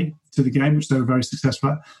new money to the game, which they were very successful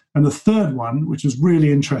at. And the third one, which was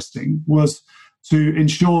really interesting, was to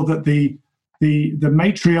ensure that the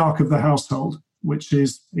matriarch of the household, which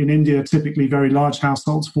is in India typically very large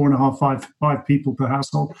households, 4.5, 5 people per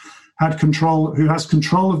household, who has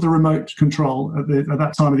control of the remote control at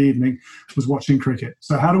that time of the evening, was watching cricket.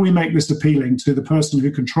 So how do we make this appealing to the person who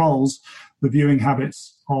controls the viewing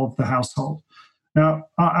habits of the household? Now,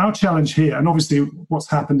 our challenge here, and obviously what's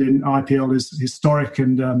happened in IPL is historic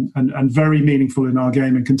and very meaningful in our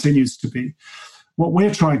game and continues to be. What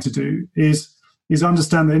we're trying to do is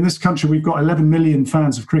understand that in this country we've got 11 million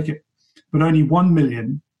fans of cricket, but only 1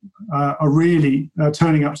 million are really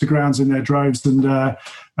turning up to grounds in their droves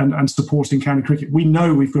and supporting county cricket. We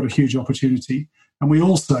know we've got a huge opportunity, And we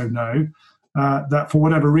also know that for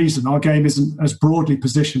whatever reason, our game isn't as broadly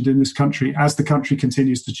positioned in this country as the country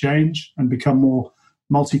continues to change and become more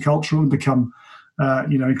multicultural and become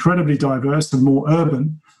incredibly diverse and more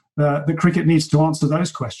urban. The cricket needs to answer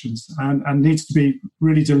those questions and needs to be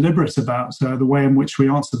really deliberate about the way in which we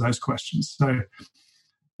answer those questions. So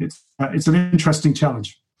it's an interesting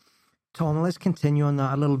challenge. Tom, let's continue on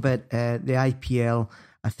that a little bit. The IPL,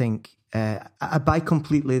 I think, I buy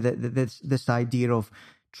completely this idea of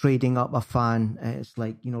trading up a fan. It's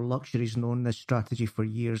like, Luxury's known this strategy for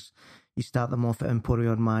years. You start them off at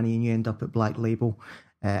Emporio Armani and you end up at Black Label.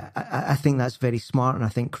 I think that's very smart, and I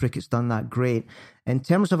think cricket's done that great. In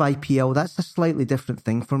terms of IPL, that's a slightly different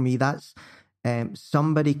thing for me. That's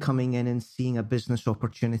somebody coming in and seeing a business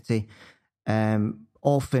opportunity,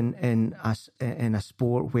 often in a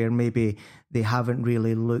sport where maybe they haven't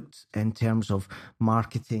really looked in terms of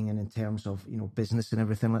marketing and in terms of business and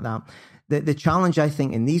everything like that. The challenge, I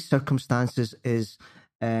think, in these circumstances is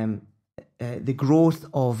the growth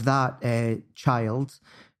of that child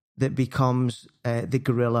that becomes the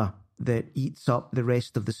gorilla that eats up the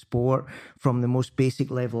rest of the sport from the most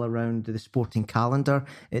basic level around the sporting calendar.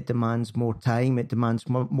 It demands more time. It demands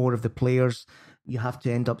more of the players. You have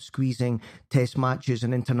to end up squeezing test matches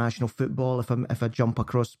and international football, if I jump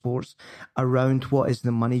across sports, around what is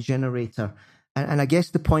the money generator. And I guess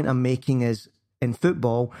the point I'm making is, in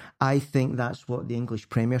football, I think that's what the English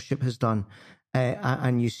Premiership has done.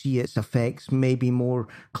 And you see its effects maybe more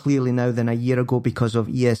clearly now than a year ago because of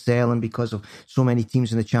ESL and because of so many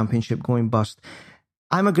teams in the Championship going bust.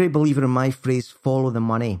 I'm a great believer in my phrase, follow the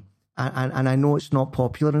money. And I know it's not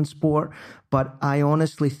popular in sport, but I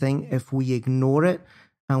honestly think if we ignore it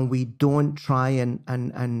and we don't try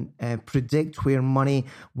and predict where money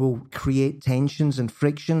will create tensions and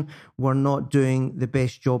friction, we're not doing the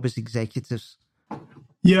best job as executives.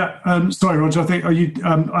 Yeah, sorry, Roger.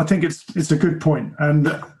 I think it's a good point, and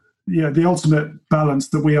the ultimate balance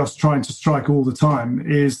that we are trying to strike all the time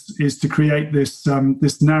is to create this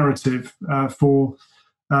narrative for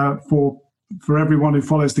everyone who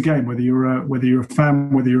follows the game, whether you're a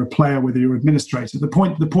fan, whether you're a player, whether you're an administrator. The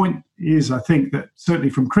point is, I think, that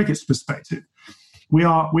certainly from cricket's perspective, we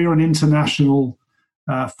are an international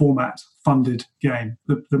format funded game.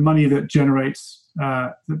 The money that generates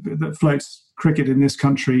that floats cricket in this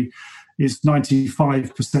country is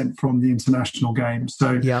 95% from the international game.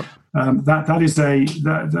 So yep.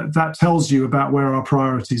 that tells you about where our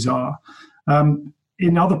priorities are.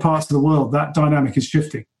 In other parts of the world, that dynamic is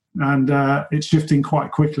shifting, and it's shifting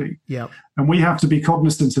quite quickly. Yep. And we have to be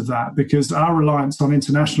cognizant of that, because our reliance on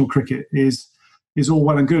international cricket is all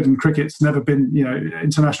well and good, and cricket's never been,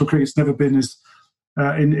 international cricket's never been as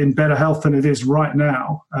in better health than it is right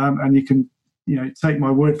now. And you can take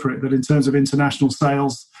my word for it that in terms of international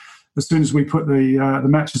sales, as soon as we put the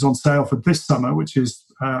matches on sale for this summer, which is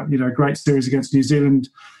a great series against New Zealand,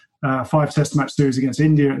 5 test match series against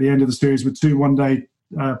India at the end of the series with 2 one-day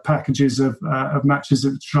packages of matches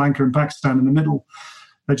at Sri Lanka and Pakistan in the middle.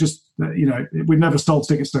 They just, we've never sold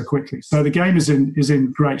tickets so quickly. So the game is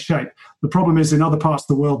in great shape. The problem is, in other parts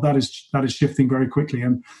of the world, that is shifting very quickly,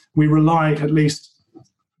 and we rely, at least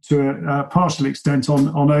to a partial extent,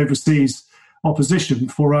 on overseas opposition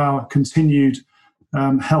for our continued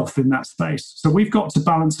health in that space. So we've got to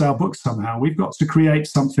balance our books somehow. We've got to create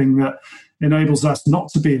something that enables us not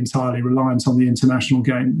to be entirely reliant on the international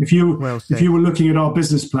game. If you were looking at our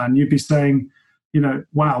business plan, you'd be saying,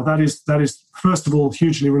 wow, that is first of all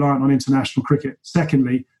hugely reliant on international cricket.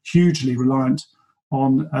 Secondly, hugely reliant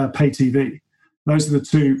on pay TV. Those are the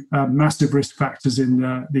 2 massive risk factors in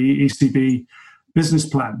the ECB business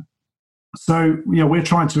plan. So, we're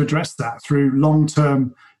trying to address that through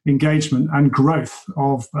long-term engagement and growth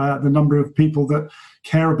of the number of people that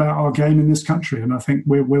care about our game in this country. And I think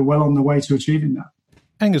we're well on the way to achieving that.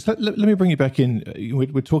 Angus, let me bring you back in.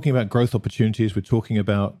 We're talking about growth opportunities. We're talking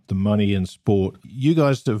about the money in sport. You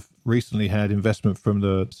guys have recently had investment from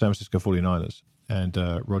the San Francisco 49ers. And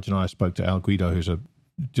Roger and I spoke to Al Guido, who's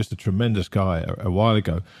just a tremendous guy, a while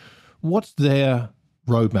ago. What's their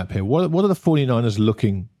roadmap here? What are the 49ers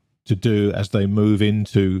looking to do as they move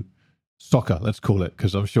into soccer, let's call it,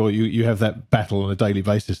 because I'm sure you have that battle on a daily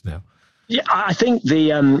basis now. Yeah, I think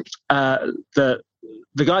the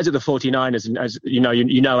guys at the 49ers, and as you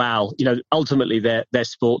know Al, ultimately they're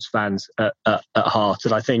sports fans at heart,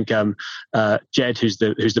 and I think Jed, who's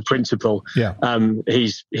the principal,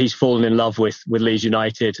 he's fallen in love with Leeds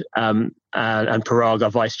United, and Parag,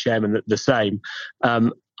 our vice chairman, the same.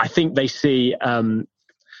 I think they see,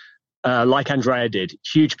 like Andrea did,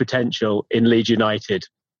 huge potential in Leeds United.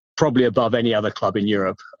 probably above any other club in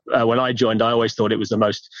Europe. When I joined, I always thought it was the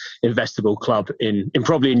most investable club in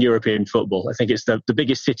probably in European football. I think it's the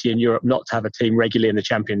biggest city in Europe not to have a team regularly in the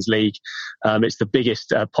Champions League. It's the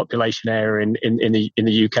biggest population area in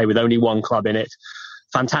the UK with only one club in it.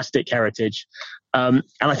 Fantastic heritage. And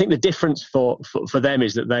I think the difference for them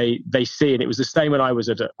is that they see, and it was the same when I was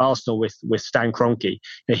at Arsenal with Stan Kroenke.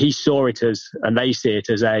 He saw it and they see it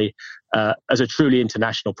as a truly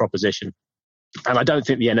international proposition. And I don't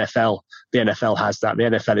think the NFL has that. The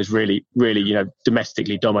NFL is really, really,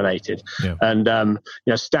 domestically dominated. Yeah. And,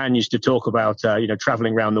 Stan used to talk about,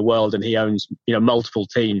 traveling around the world, and he owns, multiple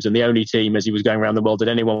teams. And the only team as he was going around the world that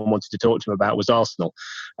anyone wanted to talk to him about was Arsenal.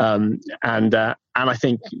 And I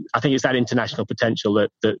think it's that international potential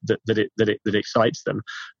that excites them.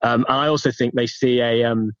 And I also think they see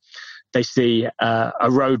a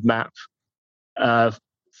roadmap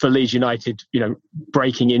for Leeds United,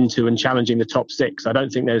 breaking into and challenging the top six. I don't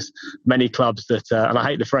think there's many clubs that, and I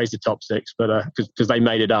hate the phrase the top six, but because they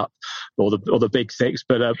made it up, or the big six,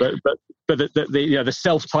 but the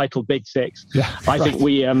self-titled big six. Yeah, I think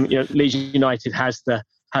Leeds United has the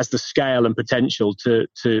scale and potential to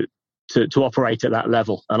operate at that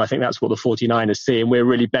level. And I think that's what the 49ers see. And we're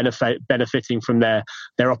really benefiting from their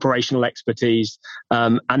operational expertise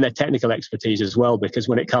and their technical expertise as well, because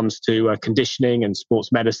when it comes to conditioning and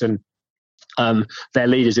sports medicine, they're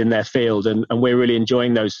leaders in their field, and we're really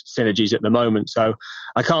enjoying those synergies at the moment. So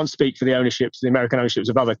I can't speak for the American ownerships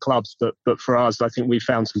of other clubs, but for us, I think we've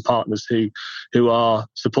found some partners who are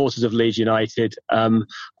supporters of Leeds United,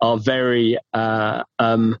 are very are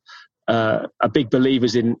big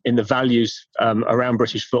believers in the values around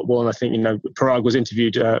British football. And I think, Parag was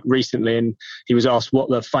interviewed recently, and he was asked what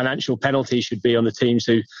the financial penalty should be on the teams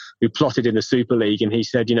who plotted in the Super League. And he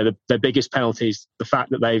said, the biggest penalty is the fact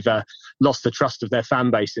that they've lost the trust of their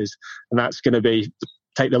fan bases. And that's going to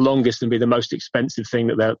take the longest and be the most expensive thing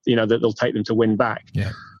that they'll take them to win back.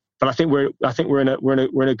 Yeah. But I think we're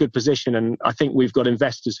in a good position, and I think we've got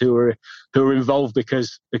investors who are involved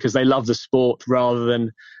because they love the sport rather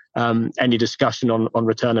than any discussion on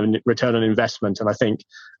return on investment. And I think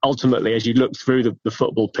ultimately, as you look through the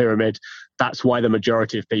football pyramid, that's why the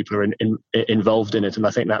majority of people are involved in it. And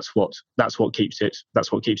I think that's what keeps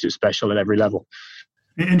it special at every level.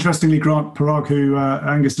 Interestingly, Grant, Parag, who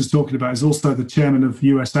Angus is talking about, is also the chairman of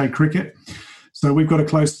USA Cricket. So we've got a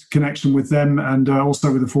close connection with them, and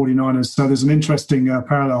also with the 49ers. So there's an interesting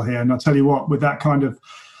parallel here. And I'll tell you what, with that kind of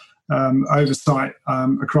oversight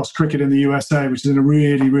across cricket in the USA, which is in a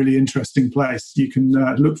really, really interesting place, you can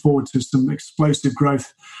look forward to some explosive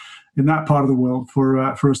growth in that part of the world for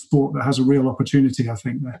a sport that has a real opportunity, I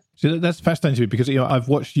think, there. So that's fascinating to me, because I've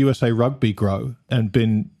watched USA Rugby grow and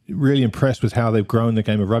been really impressed with how they've grown the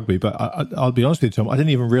game of rugby. But I'll be honest with you, Tom, I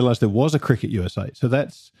didn't even realise there was a Cricket USA. So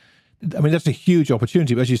that's a huge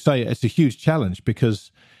opportunity. But as you say, it's a huge challenge,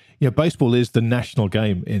 because baseball is the national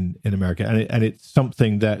game in America, and it's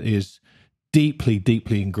something that is deeply,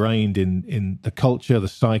 deeply ingrained in the culture, the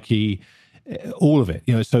psyche, all of it.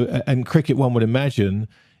 So, and cricket, one would imagine,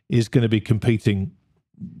 is going to be competing,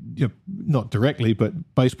 not directly, but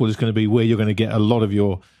baseball is going to be where you're going to get a lot of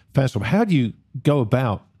your fans from. How do you go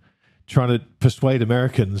about trying to persuade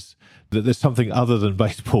Americans that there's something other than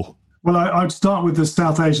baseball? Well, I'd start with the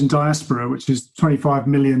South Asian diaspora, which is 25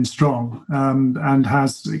 million strong, and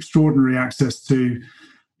has extraordinary access to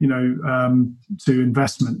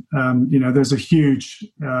investment. There's a huge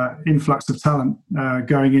influx of talent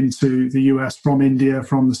going into the US from India,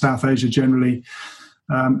 from South Asia generally,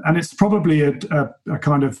 and it's probably a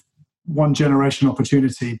kind of one generation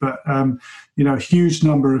opportunity, but a huge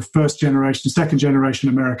number of first generation, second generation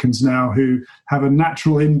Americans now who have a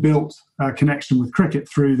natural inbuilt connection with cricket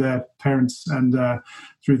through their parents and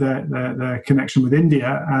through their connection with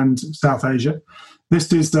India and South Asia.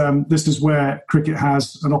 This is where cricket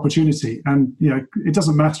has an opportunity, and it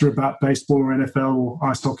doesn't matter about baseball or NFL or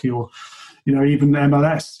ice hockey or even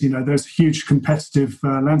MLS. There's a huge competitive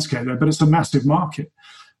landscape there, but it's a massive market.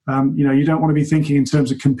 You don't want to be thinking in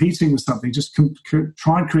terms of competing with something. Just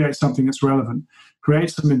try and create something that's relevant. Create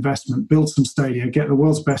some investment, build some stadia, get the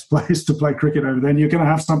world's best players to play cricket over there, and you're going to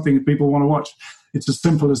have something that people want to watch. It's as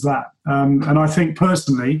simple as that. And I think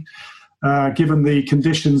personally, given the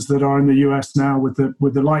conditions that are in the US now, with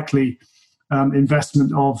the likely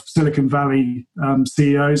investment of Silicon Valley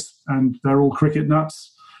CEOs, and they're all cricket nuts,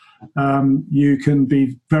 you can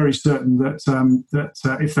be very certain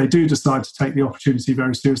that if they do decide to take the opportunity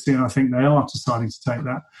very seriously, and I think they are deciding to take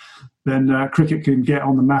that, then cricket can get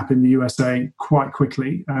on the map in the USA quite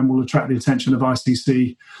quickly and will attract the attention of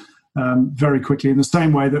ICC very quickly. In the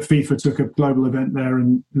same way that FIFA took a global event there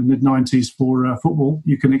in the mid-90s for football,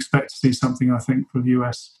 you can expect to see something, I think, for the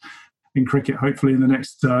US in cricket, hopefully in the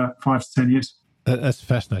next 5 to 10 years. That's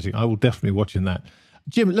fascinating. I will definitely be watching that.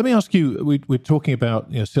 Jim, let me ask you, we're talking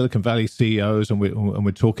about Silicon Valley CEOs and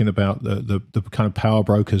we're talking about the kind of power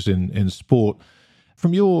brokers in sport.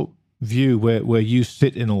 From your view, where you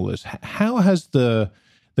sit in all this, how has the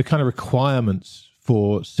kind of requirements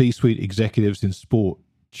for C-suite executives in sport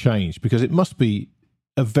changed? Because it must be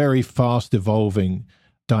a very fast evolving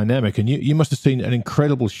dynamic, and you must have seen an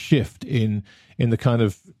incredible shift in the kind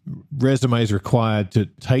of resumes required to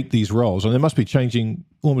take these roles, and they must be changing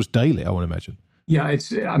almost daily, I would imagine. Yeah, I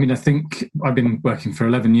think I've been working for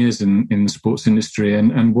 11 years in the sports industry,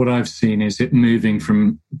 and what I've seen is it moving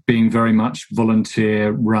from being very much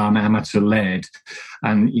volunteer-run, amateur-led.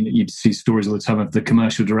 And you'd see stories all the time of the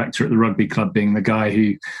commercial director at the rugby club being the guy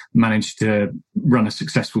who managed to run a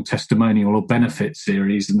successful testimonial or benefit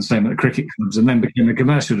series, and the same at the cricket clubs, and then became the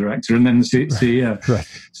commercial director and then the CEO. Right.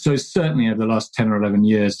 So certainly over the last 10 or 11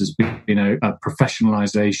 years, there's been a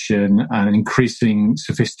professionalization and increasing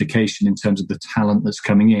sophistication in terms of the talent that's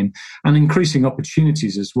coming in, and increasing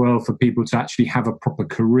opportunities as well for people to actually have a proper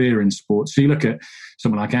career in sports. So you look at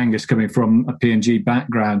someone like Angus coming from a P&G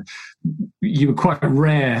background. You were quite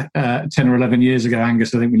rare 10 or 11 years ago,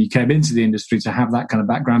 Angus, I think, when you came into the industry to have that kind of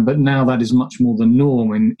background. But now that is much more the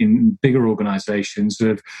norm in bigger organizations,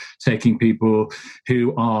 of taking people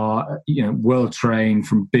who are well-trained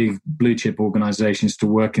from big blue-chip organizations to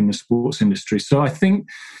work in the sports industry. So I think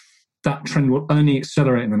that trend will only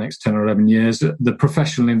accelerate in the next 10 or 11 years. The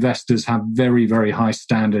professional investors have very, very high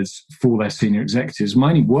standards for their senior executives. My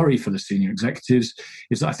only worry for the senior executives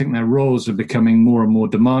is that I think their roles are becoming more and more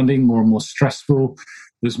demanding, more and more stressful.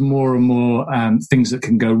 There's more and more things that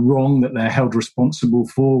can go wrong that they're held responsible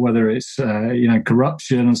for, whether it's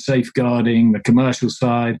corruption and safeguarding, the commercial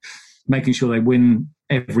side, making sure they win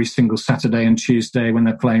every single Saturday and Tuesday when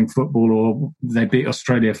they're playing football, or they beat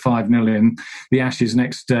Australia 5-0 in the Ashes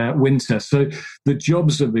next winter. So the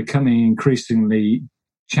jobs are becoming increasingly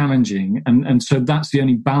challenging. And so that's the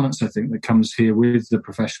only balance, I think, that comes here with the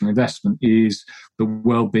professional investment, is the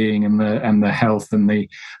well-being and the health and the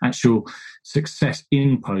actual success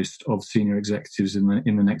in post of senior executives in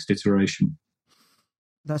the next iteration.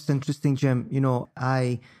 That's interesting, Jim.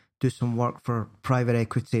 I do some work for private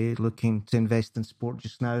equity looking to invest in sport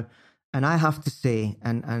just now. And I have to say,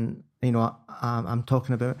 and I'm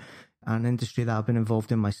talking about an industry that I've been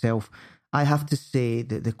involved in myself. I have to say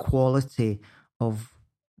that the quality of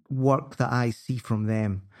work that I see from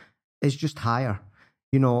them is just higher.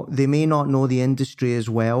 They may not know the industry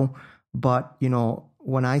as well, but,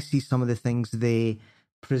 when I see some of the things they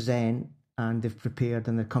present and they've prepared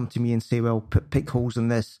and they come to me and say, well, pick holes in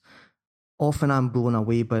this, often I'm blown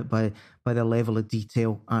away by the level of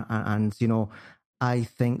detail. And I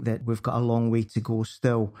think that we've got a long way to go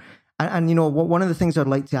still. And one of the things I'd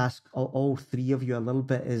like to ask all three of you a little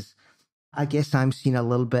bit is, I guess I'm seen a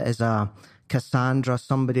little bit as a Cassandra,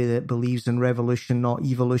 somebody that believes in revolution, not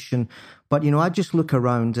evolution. But, I just look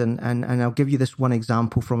around and I'll give you this one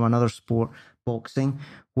example from another sport, boxing,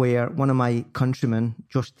 where one of my countrymen,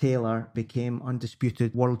 Josh Taylor, became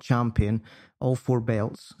undisputed world champion, all 4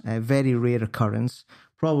 belts, a very rare occurrence,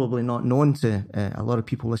 probably not known to a lot of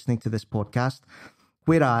people listening to this podcast.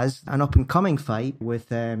 Whereas an up-and-coming fight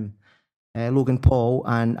with Logan Paul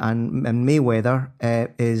and Mayweather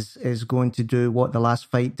is going to do what the last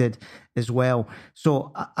fight did as well.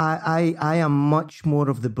 So I am much more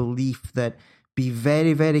of the belief that be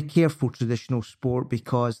very, very careful, traditional sport,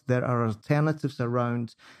 because there are alternatives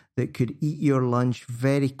around that could eat your lunch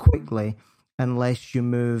very quickly unless you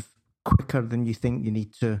move quicker than you think you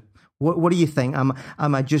need to. What do you think? Am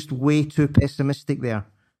I just way too pessimistic there?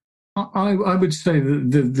 I would say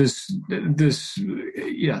that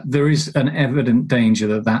there is an evident danger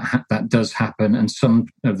that does happen, and some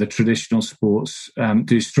of the traditional sports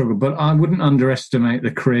do struggle. But I wouldn't underestimate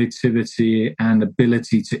the creativity and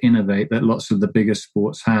ability to innovate that lots of the bigger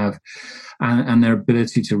sports have, and their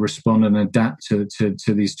ability to respond and adapt to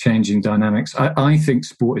these changing dynamics. I think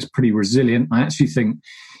sport is pretty resilient. I actually think,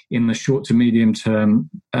 in the short to medium term,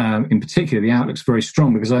 in particular, the outlook's very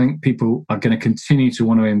strong, because I think people are going to continue to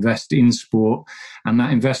want to invest in sport. And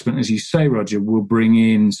that investment, as you say, Roger, will bring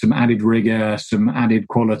in some added rigor, some added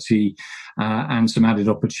quality, and some added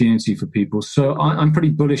opportunity for people. So I'm pretty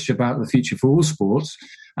bullish about the future for all sports.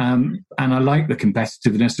 And I like the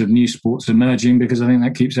competitiveness of new sports emerging, because I think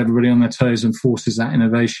that keeps everybody on their toes and forces that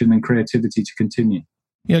innovation and creativity to continue.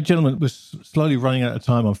 Gentlemen, we're slowly running out of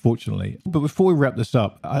time, unfortunately. But before we wrap this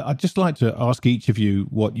up, I'd just like to ask each of you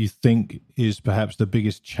what you think is perhaps the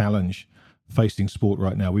biggest challenge facing sport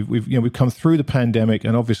right now. We've come through the pandemic,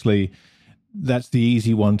 and obviously that's the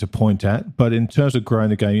easy one to point at. But in terms of growing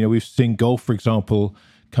the game, we've seen golf, for example,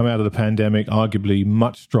 come out of the pandemic arguably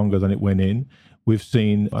much stronger than it went in. We've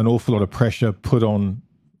seen an awful lot of pressure put on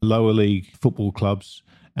lower league football clubs,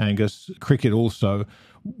 Angus, cricket also.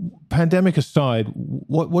 Pandemic aside,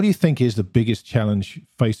 what do you think is the biggest challenge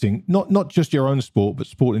facing not just your own sport, but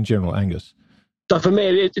sport in general, Angus? So for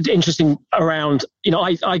me, it's interesting around.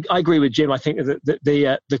 I agree with Jim. I think that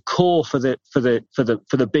the core for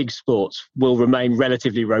the big sports will remain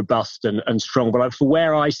relatively robust and strong. But for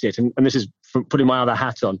where I sit, and this is from putting my other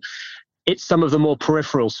hat on, it's some of the more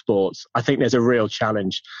peripheral sports. I think there's a real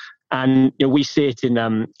challenge, and we see it in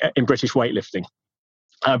British weightlifting.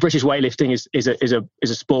 British weightlifting is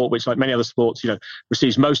a sport which, like many other sports,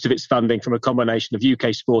 receives most of its funding from a combination of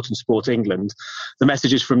UK Sport and Sport England. The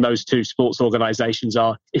messages from those two sports organisations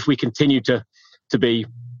are: if we continue to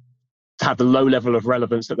have the low level of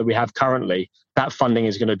relevance that we have currently, that funding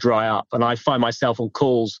is going to dry up. And I find myself on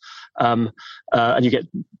calls, and you get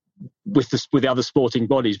with the other sporting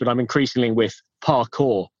bodies, but I'm increasingly with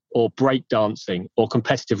parkour or breakdancing or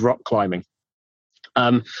competitive rock climbing.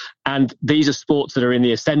 And these are sports that are in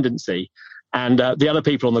the ascendancy. And the other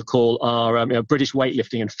people on the call are British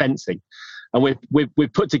weightlifting and fencing. And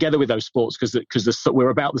we've put together with those sports because we're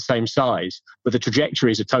about the same size, but the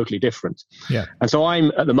trajectories are totally different. Yeah. And so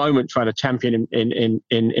I'm at the moment trying to champion in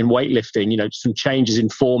weightlifting, some changes in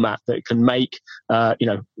format that can make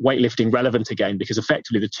weightlifting relevant again, because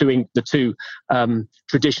effectively the two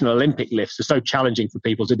traditional Olympic lifts are so challenging for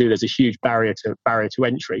people to do. There's a huge barrier to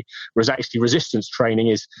entry, whereas actually resistance training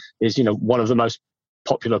is one of the most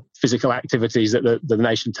popular physical activities that the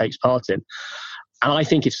nation takes part in. And I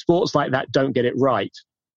think if sports like that don't get it right,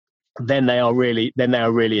 then they are really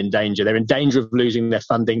in danger. They're in danger of losing their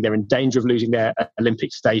funding. They're in danger of losing their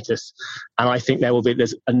Olympic status. And I think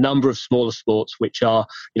there's a number of smaller sports which are,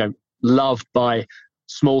 loved by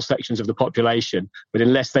small sections of the population, but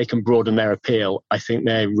unless they can broaden their appeal, I think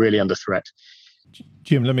they're really under threat.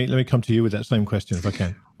 Jim, let me come to you with that same question if I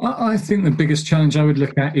can. I think the biggest challenge I would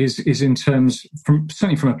look at is in terms,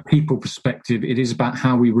 certainly from a people perspective, it is about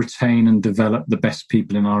how we retain and develop the best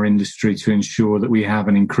people in our industry to ensure that we have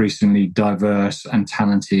an increasingly diverse and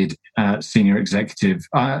talented senior executive.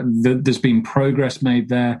 There's been progress made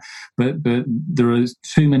there, but there are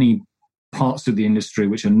too many parts of the industry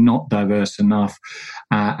which are not diverse enough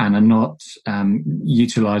and are not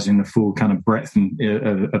utilising the full kind of breadth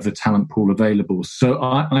of the talent pool available. So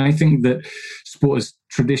I think that sport has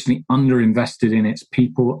traditionally underinvested in its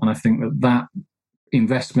people, and I think that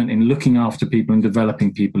investment in looking after people and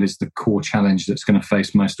developing people is the core challenge that's going to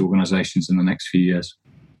face most organisations in the next few years.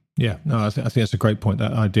 Yeah, no, I think that's a great point.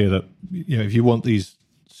 That idea that if you want these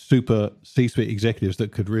super C-suite executives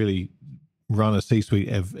that could really run a C-suite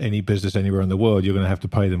of any business anywhere in the world, you're going to have to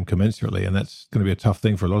pay them commensurately, and that's going to be a tough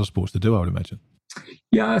thing for a lot of sports to do, I would imagine.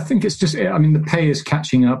 Yeah, I think it's just, the pay is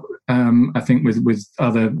catching up, I think, with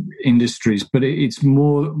other industries, but it's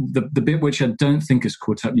more, the bit which I don't think has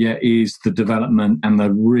caught up yet is the development and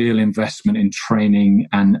the real investment in training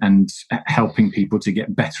and helping people to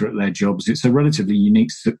get better at their jobs. It's a relatively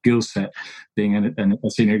unique skill set being a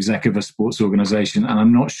senior exec of a sports organisation, and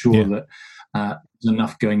I'm not sure that there's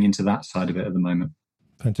enough going into that side of it at the moment.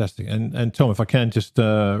 Fantastic. And Tom, if I can just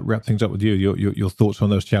wrap things up with you, your thoughts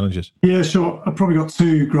on those challenges. Yeah, sure. I've probably got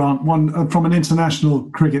two, Grant. One, from an international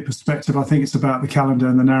cricket perspective, I think it's about the calendar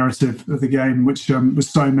and the narrative of the game, which with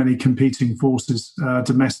so many competing forces,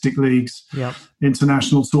 domestic leagues,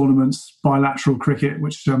 international tournaments, bilateral cricket,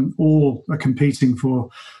 which all are competing for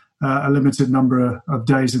a limited number of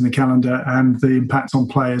days in the calendar, and the impact on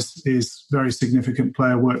players is very significant,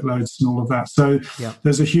 player workloads and all of that. So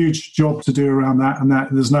there's a huge job to do around that, and that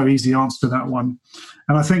there's no easy answer to that one.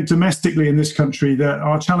 And I think domestically in this country, there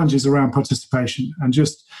are challenges around participation, and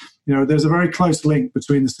just, there's a very close link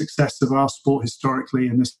between the success of our sport historically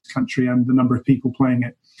in this country and the number of people playing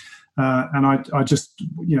it. And I just,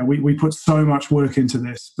 we put so much work into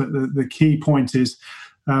this, but the key point is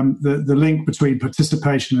the link between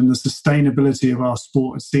participation and the sustainability of our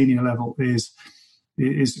sport at senior level is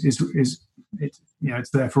it's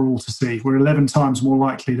there for all to see. We're 11 times more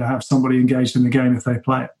likely to have somebody engaged in the game if they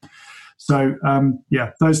play it. So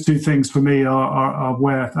those two things for me are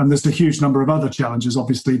where, and there's a huge number of other challenges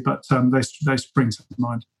obviously, but they spring to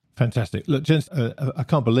mind. Fantastic. Look, gents, I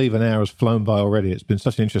can't believe an hour has flown by already. It's been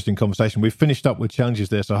such an interesting conversation. We've finished up with challenges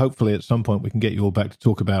there, so hopefully at some point we can get you all back to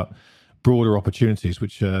talk about broader opportunities,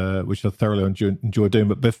 which I thoroughly enjoy doing.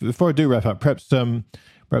 But before I do wrap up, perhaps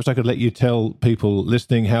I could let you tell people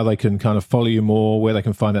listening how they can kind of follow you more, where they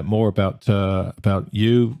can find out more about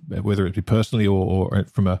you, whether it be personally or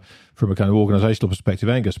from a kind of organisational perspective.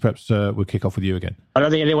 Angus, perhaps we'll kick off with you again. I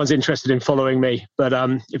don't think anyone's interested in following me, but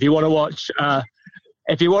if you want to watch.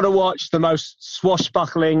 If you want to watch the most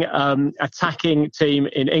swashbuckling, attacking team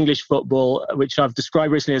in English football, which I've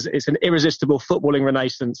described recently as it's an irresistible footballing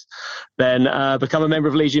renaissance, then become a member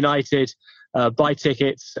of Leeds United, buy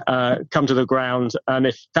tickets, come to the ground, and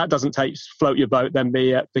if that doesn't float your boat, then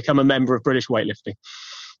become a member of British Weightlifting.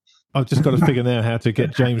 I've just got to figure now how to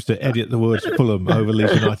get James to edit the words Fulham over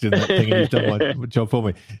Leeds United in that thing, and he's done my job for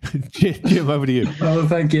me. Jim, over to you. Well,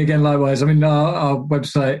 thank you again. Likewise. I mean, our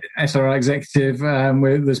website, SRI Executive,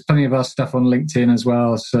 there's plenty of our stuff on LinkedIn as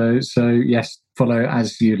well. So yes, follow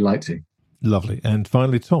as you'd like to. Lovely. And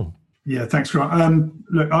finally, Tom. Yeah, thanks, Grant.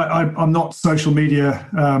 Look, I'm not social media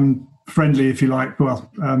friendly, if you like. Well,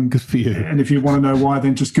 good for you. And if you want to know why,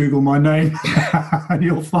 then just Google my name and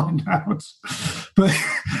you'll find out. But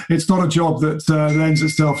it's not a job that lends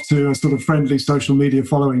itself to a sort of friendly social media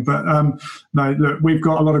following. But no, look, we've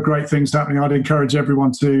got a lot of great things happening. I'd encourage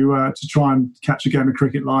everyone to try and catch a game of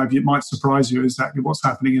cricket live. It might surprise you exactly what's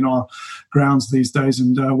happening in our grounds these days.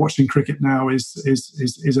 And watching cricket now is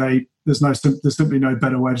there's simply no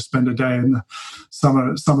better way to spend a day in the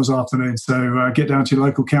summer's afternoon. So get down to your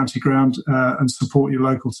local county ground and support your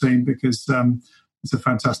local team, because it's a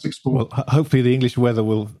fantastic sport. Well, hopefully the English weather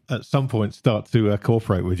will at some point start to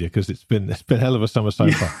cooperate with you, because it's been a hell of a summer so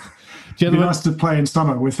far. Gentlemen, nice to play in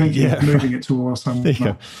summer. We're thinking of moving it to our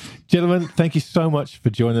summer. Gentlemen, thank you so much for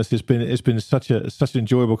joining us. It's been such an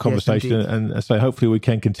enjoyable conversation, and so hopefully we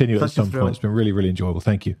can continue at some point. It's been really, really enjoyable.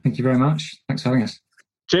 Thank you. Thank you very much. Thanks for having us.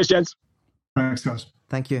 Cheers, gents. Thanks, guys.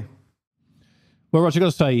 Thank you. Well, Roger, I've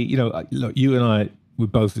got to say, look, you and I, we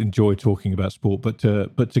both enjoy talking about sport, but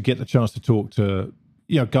to get the chance to talk to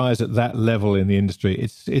guys at that level in the industry,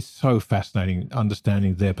 it's so fascinating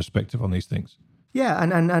understanding their perspective on these things. Yeah,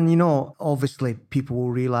 and obviously people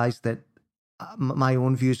will realise that my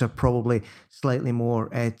own views are probably slightly more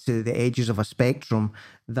to the edges of a spectrum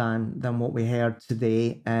than what we heard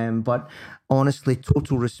today. But honestly,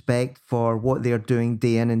 total respect for what they're doing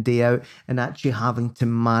day in and day out, and actually having to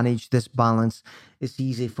manage this balance. It's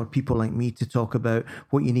easy for people like me to talk about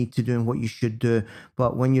what you need to do and what you should do.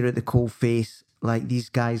 But when you're at the coal face, like these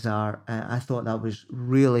guys are, I thought that was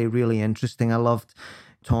really, really interesting. I loved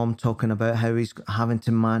Tom talking about how he's having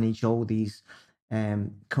to manage all these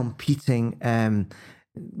competing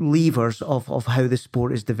levers of how the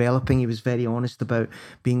sport is developing. He was very honest about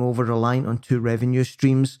being over-reliant on 2 revenue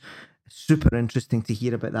streams. Super interesting to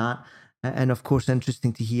hear about that. And of course,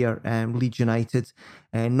 interesting to hear Leeds United,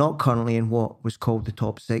 not currently in what was called the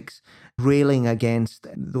top 6, railing against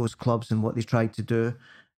those clubs and what they tried to do.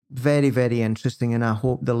 Very, very interesting. And I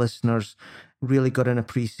hope the listeners really got an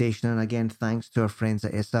appreciation. And again, thanks to our friends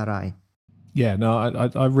at SRI. Yeah, no,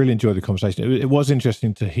 I really enjoyed the conversation. It was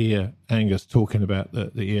interesting to hear Angus talking about the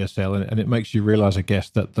ESL, and it makes you realise, I guess,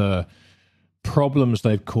 that the problems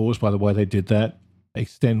they've caused by the way they did that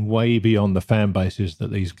extend way beyond the fan bases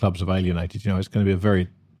that these clubs have alienated. It's going to be a very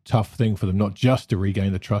tough thing for them, not just to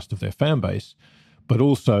regain the trust of their fan base, but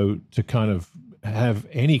also to kind of have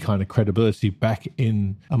any kind of credibility back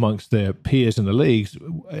in amongst their peers in the leagues,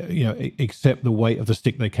 except the weight of the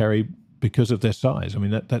stick they carry because of their size. I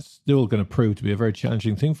mean, that's still going to prove to be a very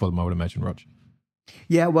challenging thing for them, I would imagine, Rog.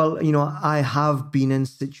 Yeah, well, I have been in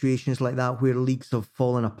situations like that where leagues have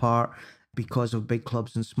fallen apart because of big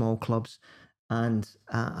clubs and small clubs. And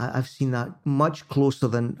I've seen that much closer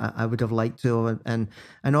than I would have liked to. And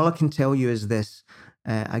all I can tell you is this.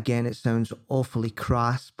 Again, it sounds awfully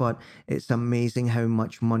crass, but it's amazing how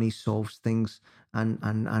much money solves things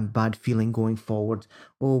and bad feeling going forward.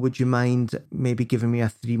 Oh, would you mind maybe giving me a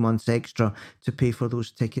 3 months extra to pay for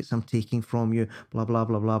those tickets I'm taking from you? Blah, blah,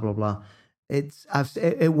 blah, blah, blah, blah.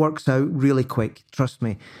 It works out really quick. Trust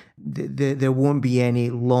me. There won't be any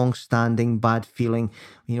long-standing bad feeling.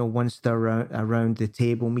 Once they're around the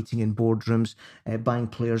table, meeting in boardrooms, buying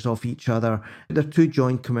players off each other. They're too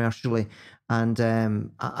joined commercially, and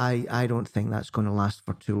I don't think that's going to last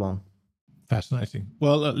for too long. Fascinating.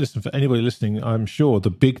 Well, listen, for anybody listening, I'm sure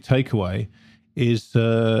the big takeaway is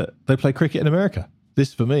they play cricket in America.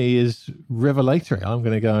 This, for me, is revelatory. I'm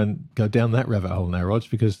going to go down that rabbit hole now, Rog,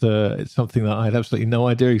 because it's something that I had absolutely no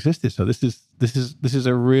idea existed. So this is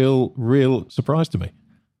a real surprise to me.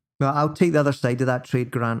 Well, I'll take the other side of that trade,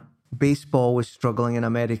 Grant. Baseball was struggling in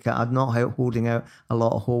America. I'm not holding out a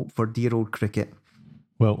lot of hope for dear old cricket.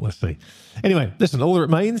 Well, let's see. Anyway, listen, all that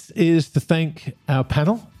remains is to thank our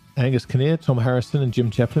panel. Angus Kinnear, Tom Harrison and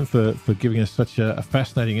Jim Chaplin for giving us such a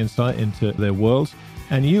fascinating insight into their worlds.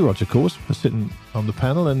 And you, Roger, of course, for sitting on the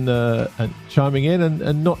panel and chiming in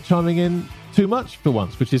and not chiming in too much for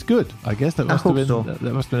once, which is good. I guess that must have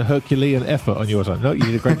been a Herculean effort on your side. No, you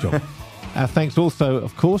did a great job. Thanks also,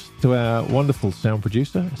 of course, to our wonderful sound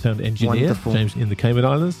producer, sound engineer, James in the Cayman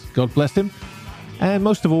Islands. God bless him. And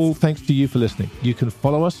most of all, thanks to you for listening. You can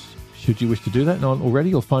follow us, should you wish to do that. Not already,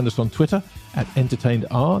 you'll find us on Twitter at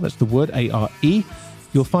EntertainedR. That's the word A-R-E.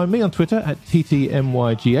 You'll find me on Twitter at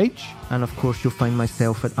TTMYGH. And of course, you'll find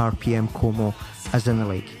myself at RPM Como, as in the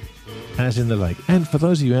lake. As in the lake. And for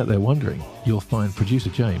those of you out there wondering, you'll find producer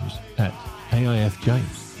James at AIF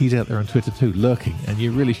James. He's out there on Twitter too, lurking, and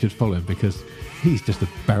you really should follow him because he's just a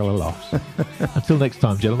barrel of laughs. Until next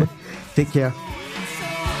time, gentlemen. Take care.